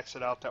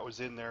pentaxid out that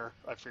was in there.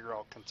 I figure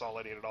I'll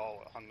consolidate it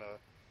all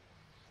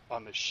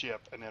on the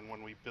ship, and then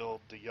when we build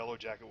the Yellow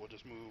Jacket, we'll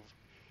just move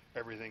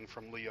everything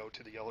from Leo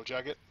to the Yellow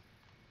Jacket.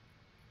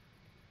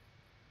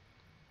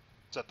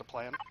 Is that the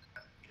plan?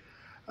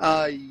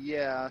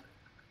 Yeah.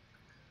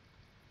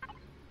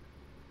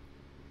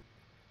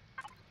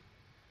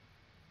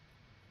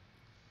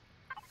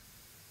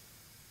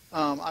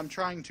 I'm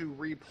trying to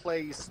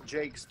replace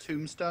Jake's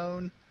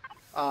tombstone.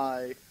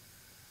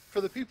 For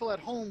the people at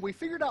home, we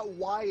figured out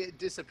why it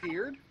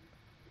disappeared.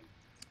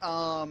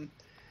 It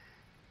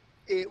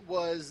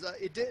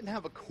didn't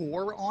have a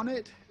core on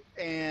it,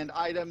 and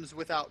items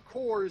without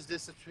cores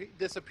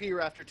disappear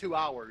after 2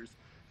 hours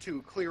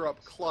to clear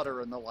up clutter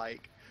and the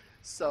like.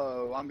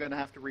 So I'm going to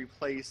have to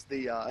replace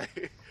the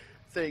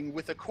thing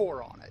with a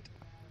core on it.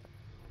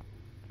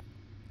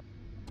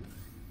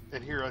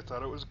 And here I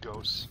thought it was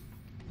ghosts.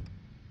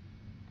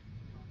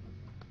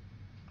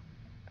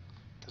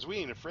 Because we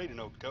ain't afraid of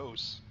no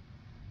ghosts.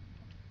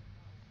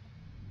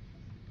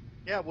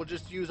 Yeah, we'll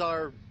just use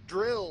our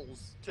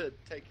drills to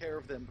take care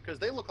of them, because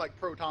they look like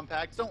proton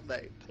packs, don't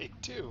they? They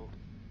do.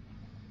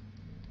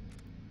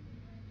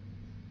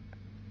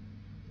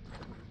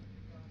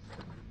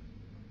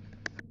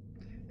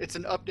 It's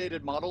an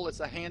updated model. It's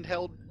a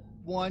handheld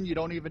one. You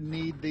don't even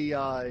need the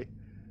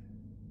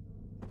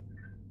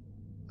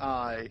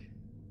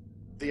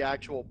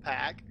actual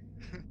pack.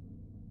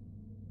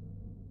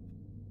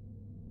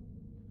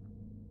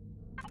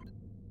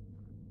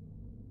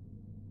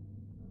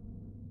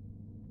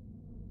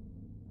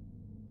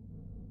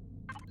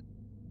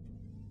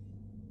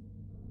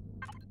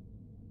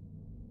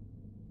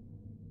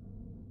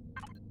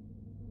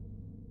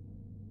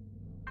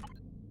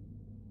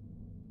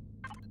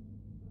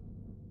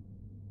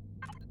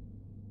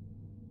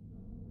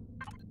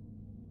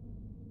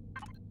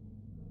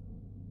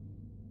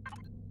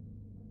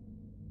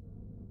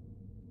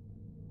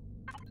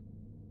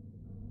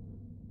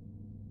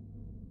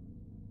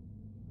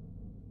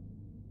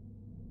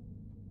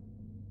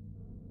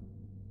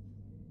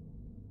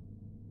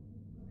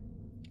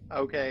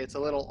 Okay, it's a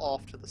little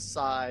off to the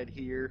side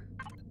here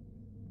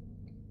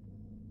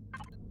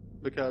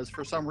because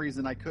for some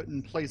reason I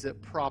couldn't place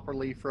it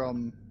properly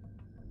from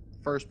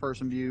first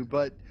person view,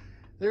 but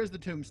there's the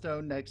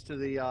tombstone next to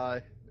the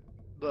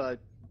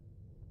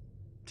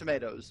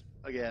tomatoes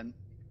again.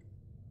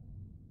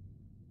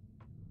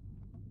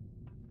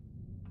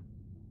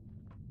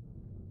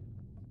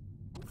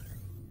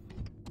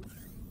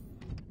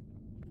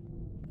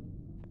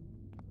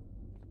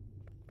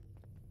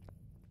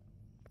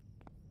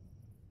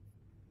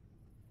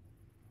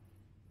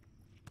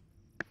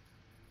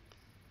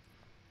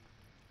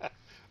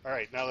 All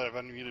right, now that I've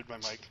unmuted my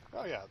mic.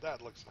 Oh yeah,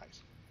 that looks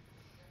nice.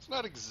 It's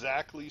not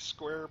exactly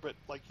square, but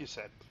like you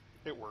said,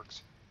 it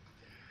works.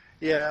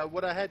 Yeah,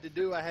 what I had to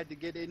do, I had to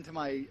get into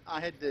I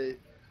had to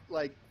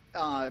like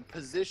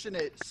position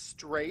it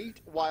straight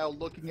while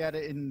looking at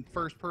it in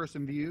first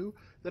person view.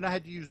 Then I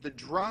had to use the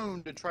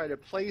drone to try to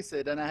place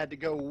it, and I had to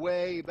go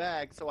way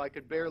back so I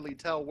could barely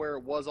tell where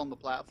it was on the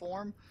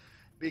platform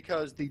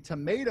because the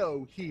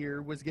tomato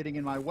here was getting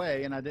in my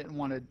way, and I didn't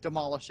want to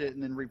demolish it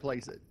and then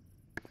replace it.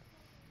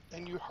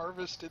 And you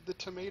harvested the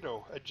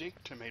tomato, a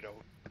Jake tomato.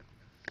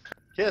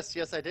 Yes,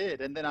 yes, I did,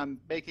 and then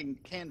I'm making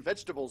canned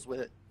vegetables with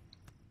it.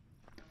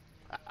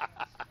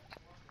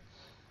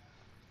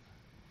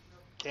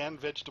 Canned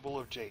vegetable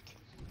of Jake.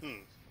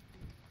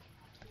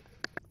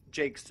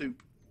 Jake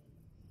soup.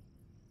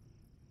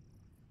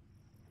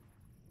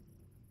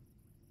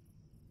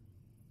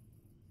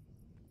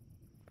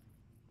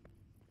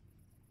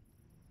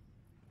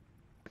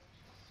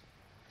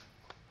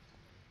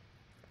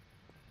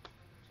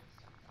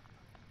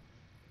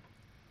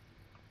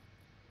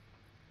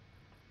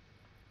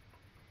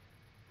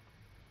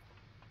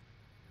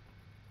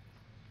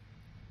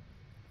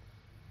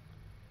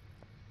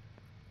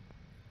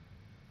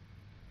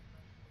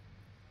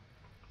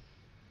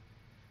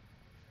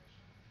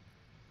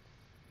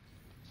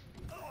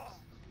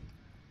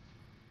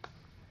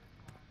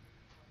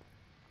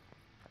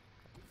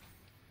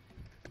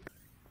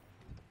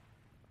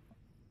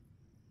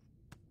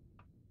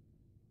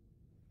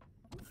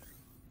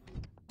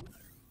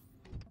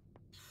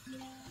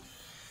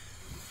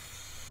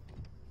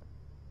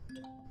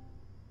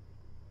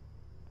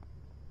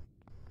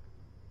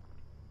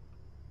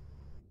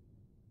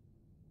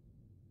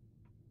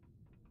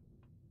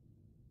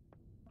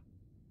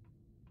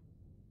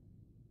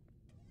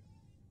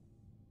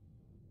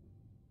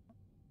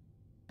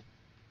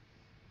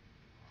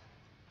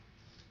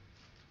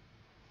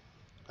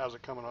 How's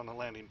it coming on the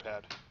landing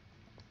pad?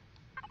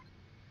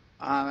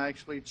 I'm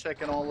actually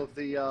checking all of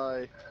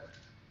the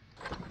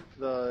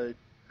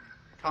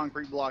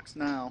concrete blocks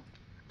now.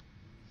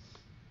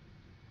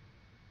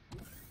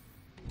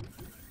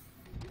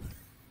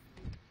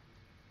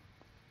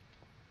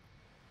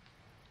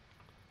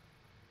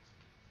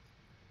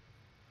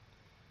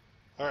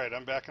 All right,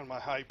 I'm back on my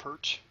high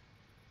perch.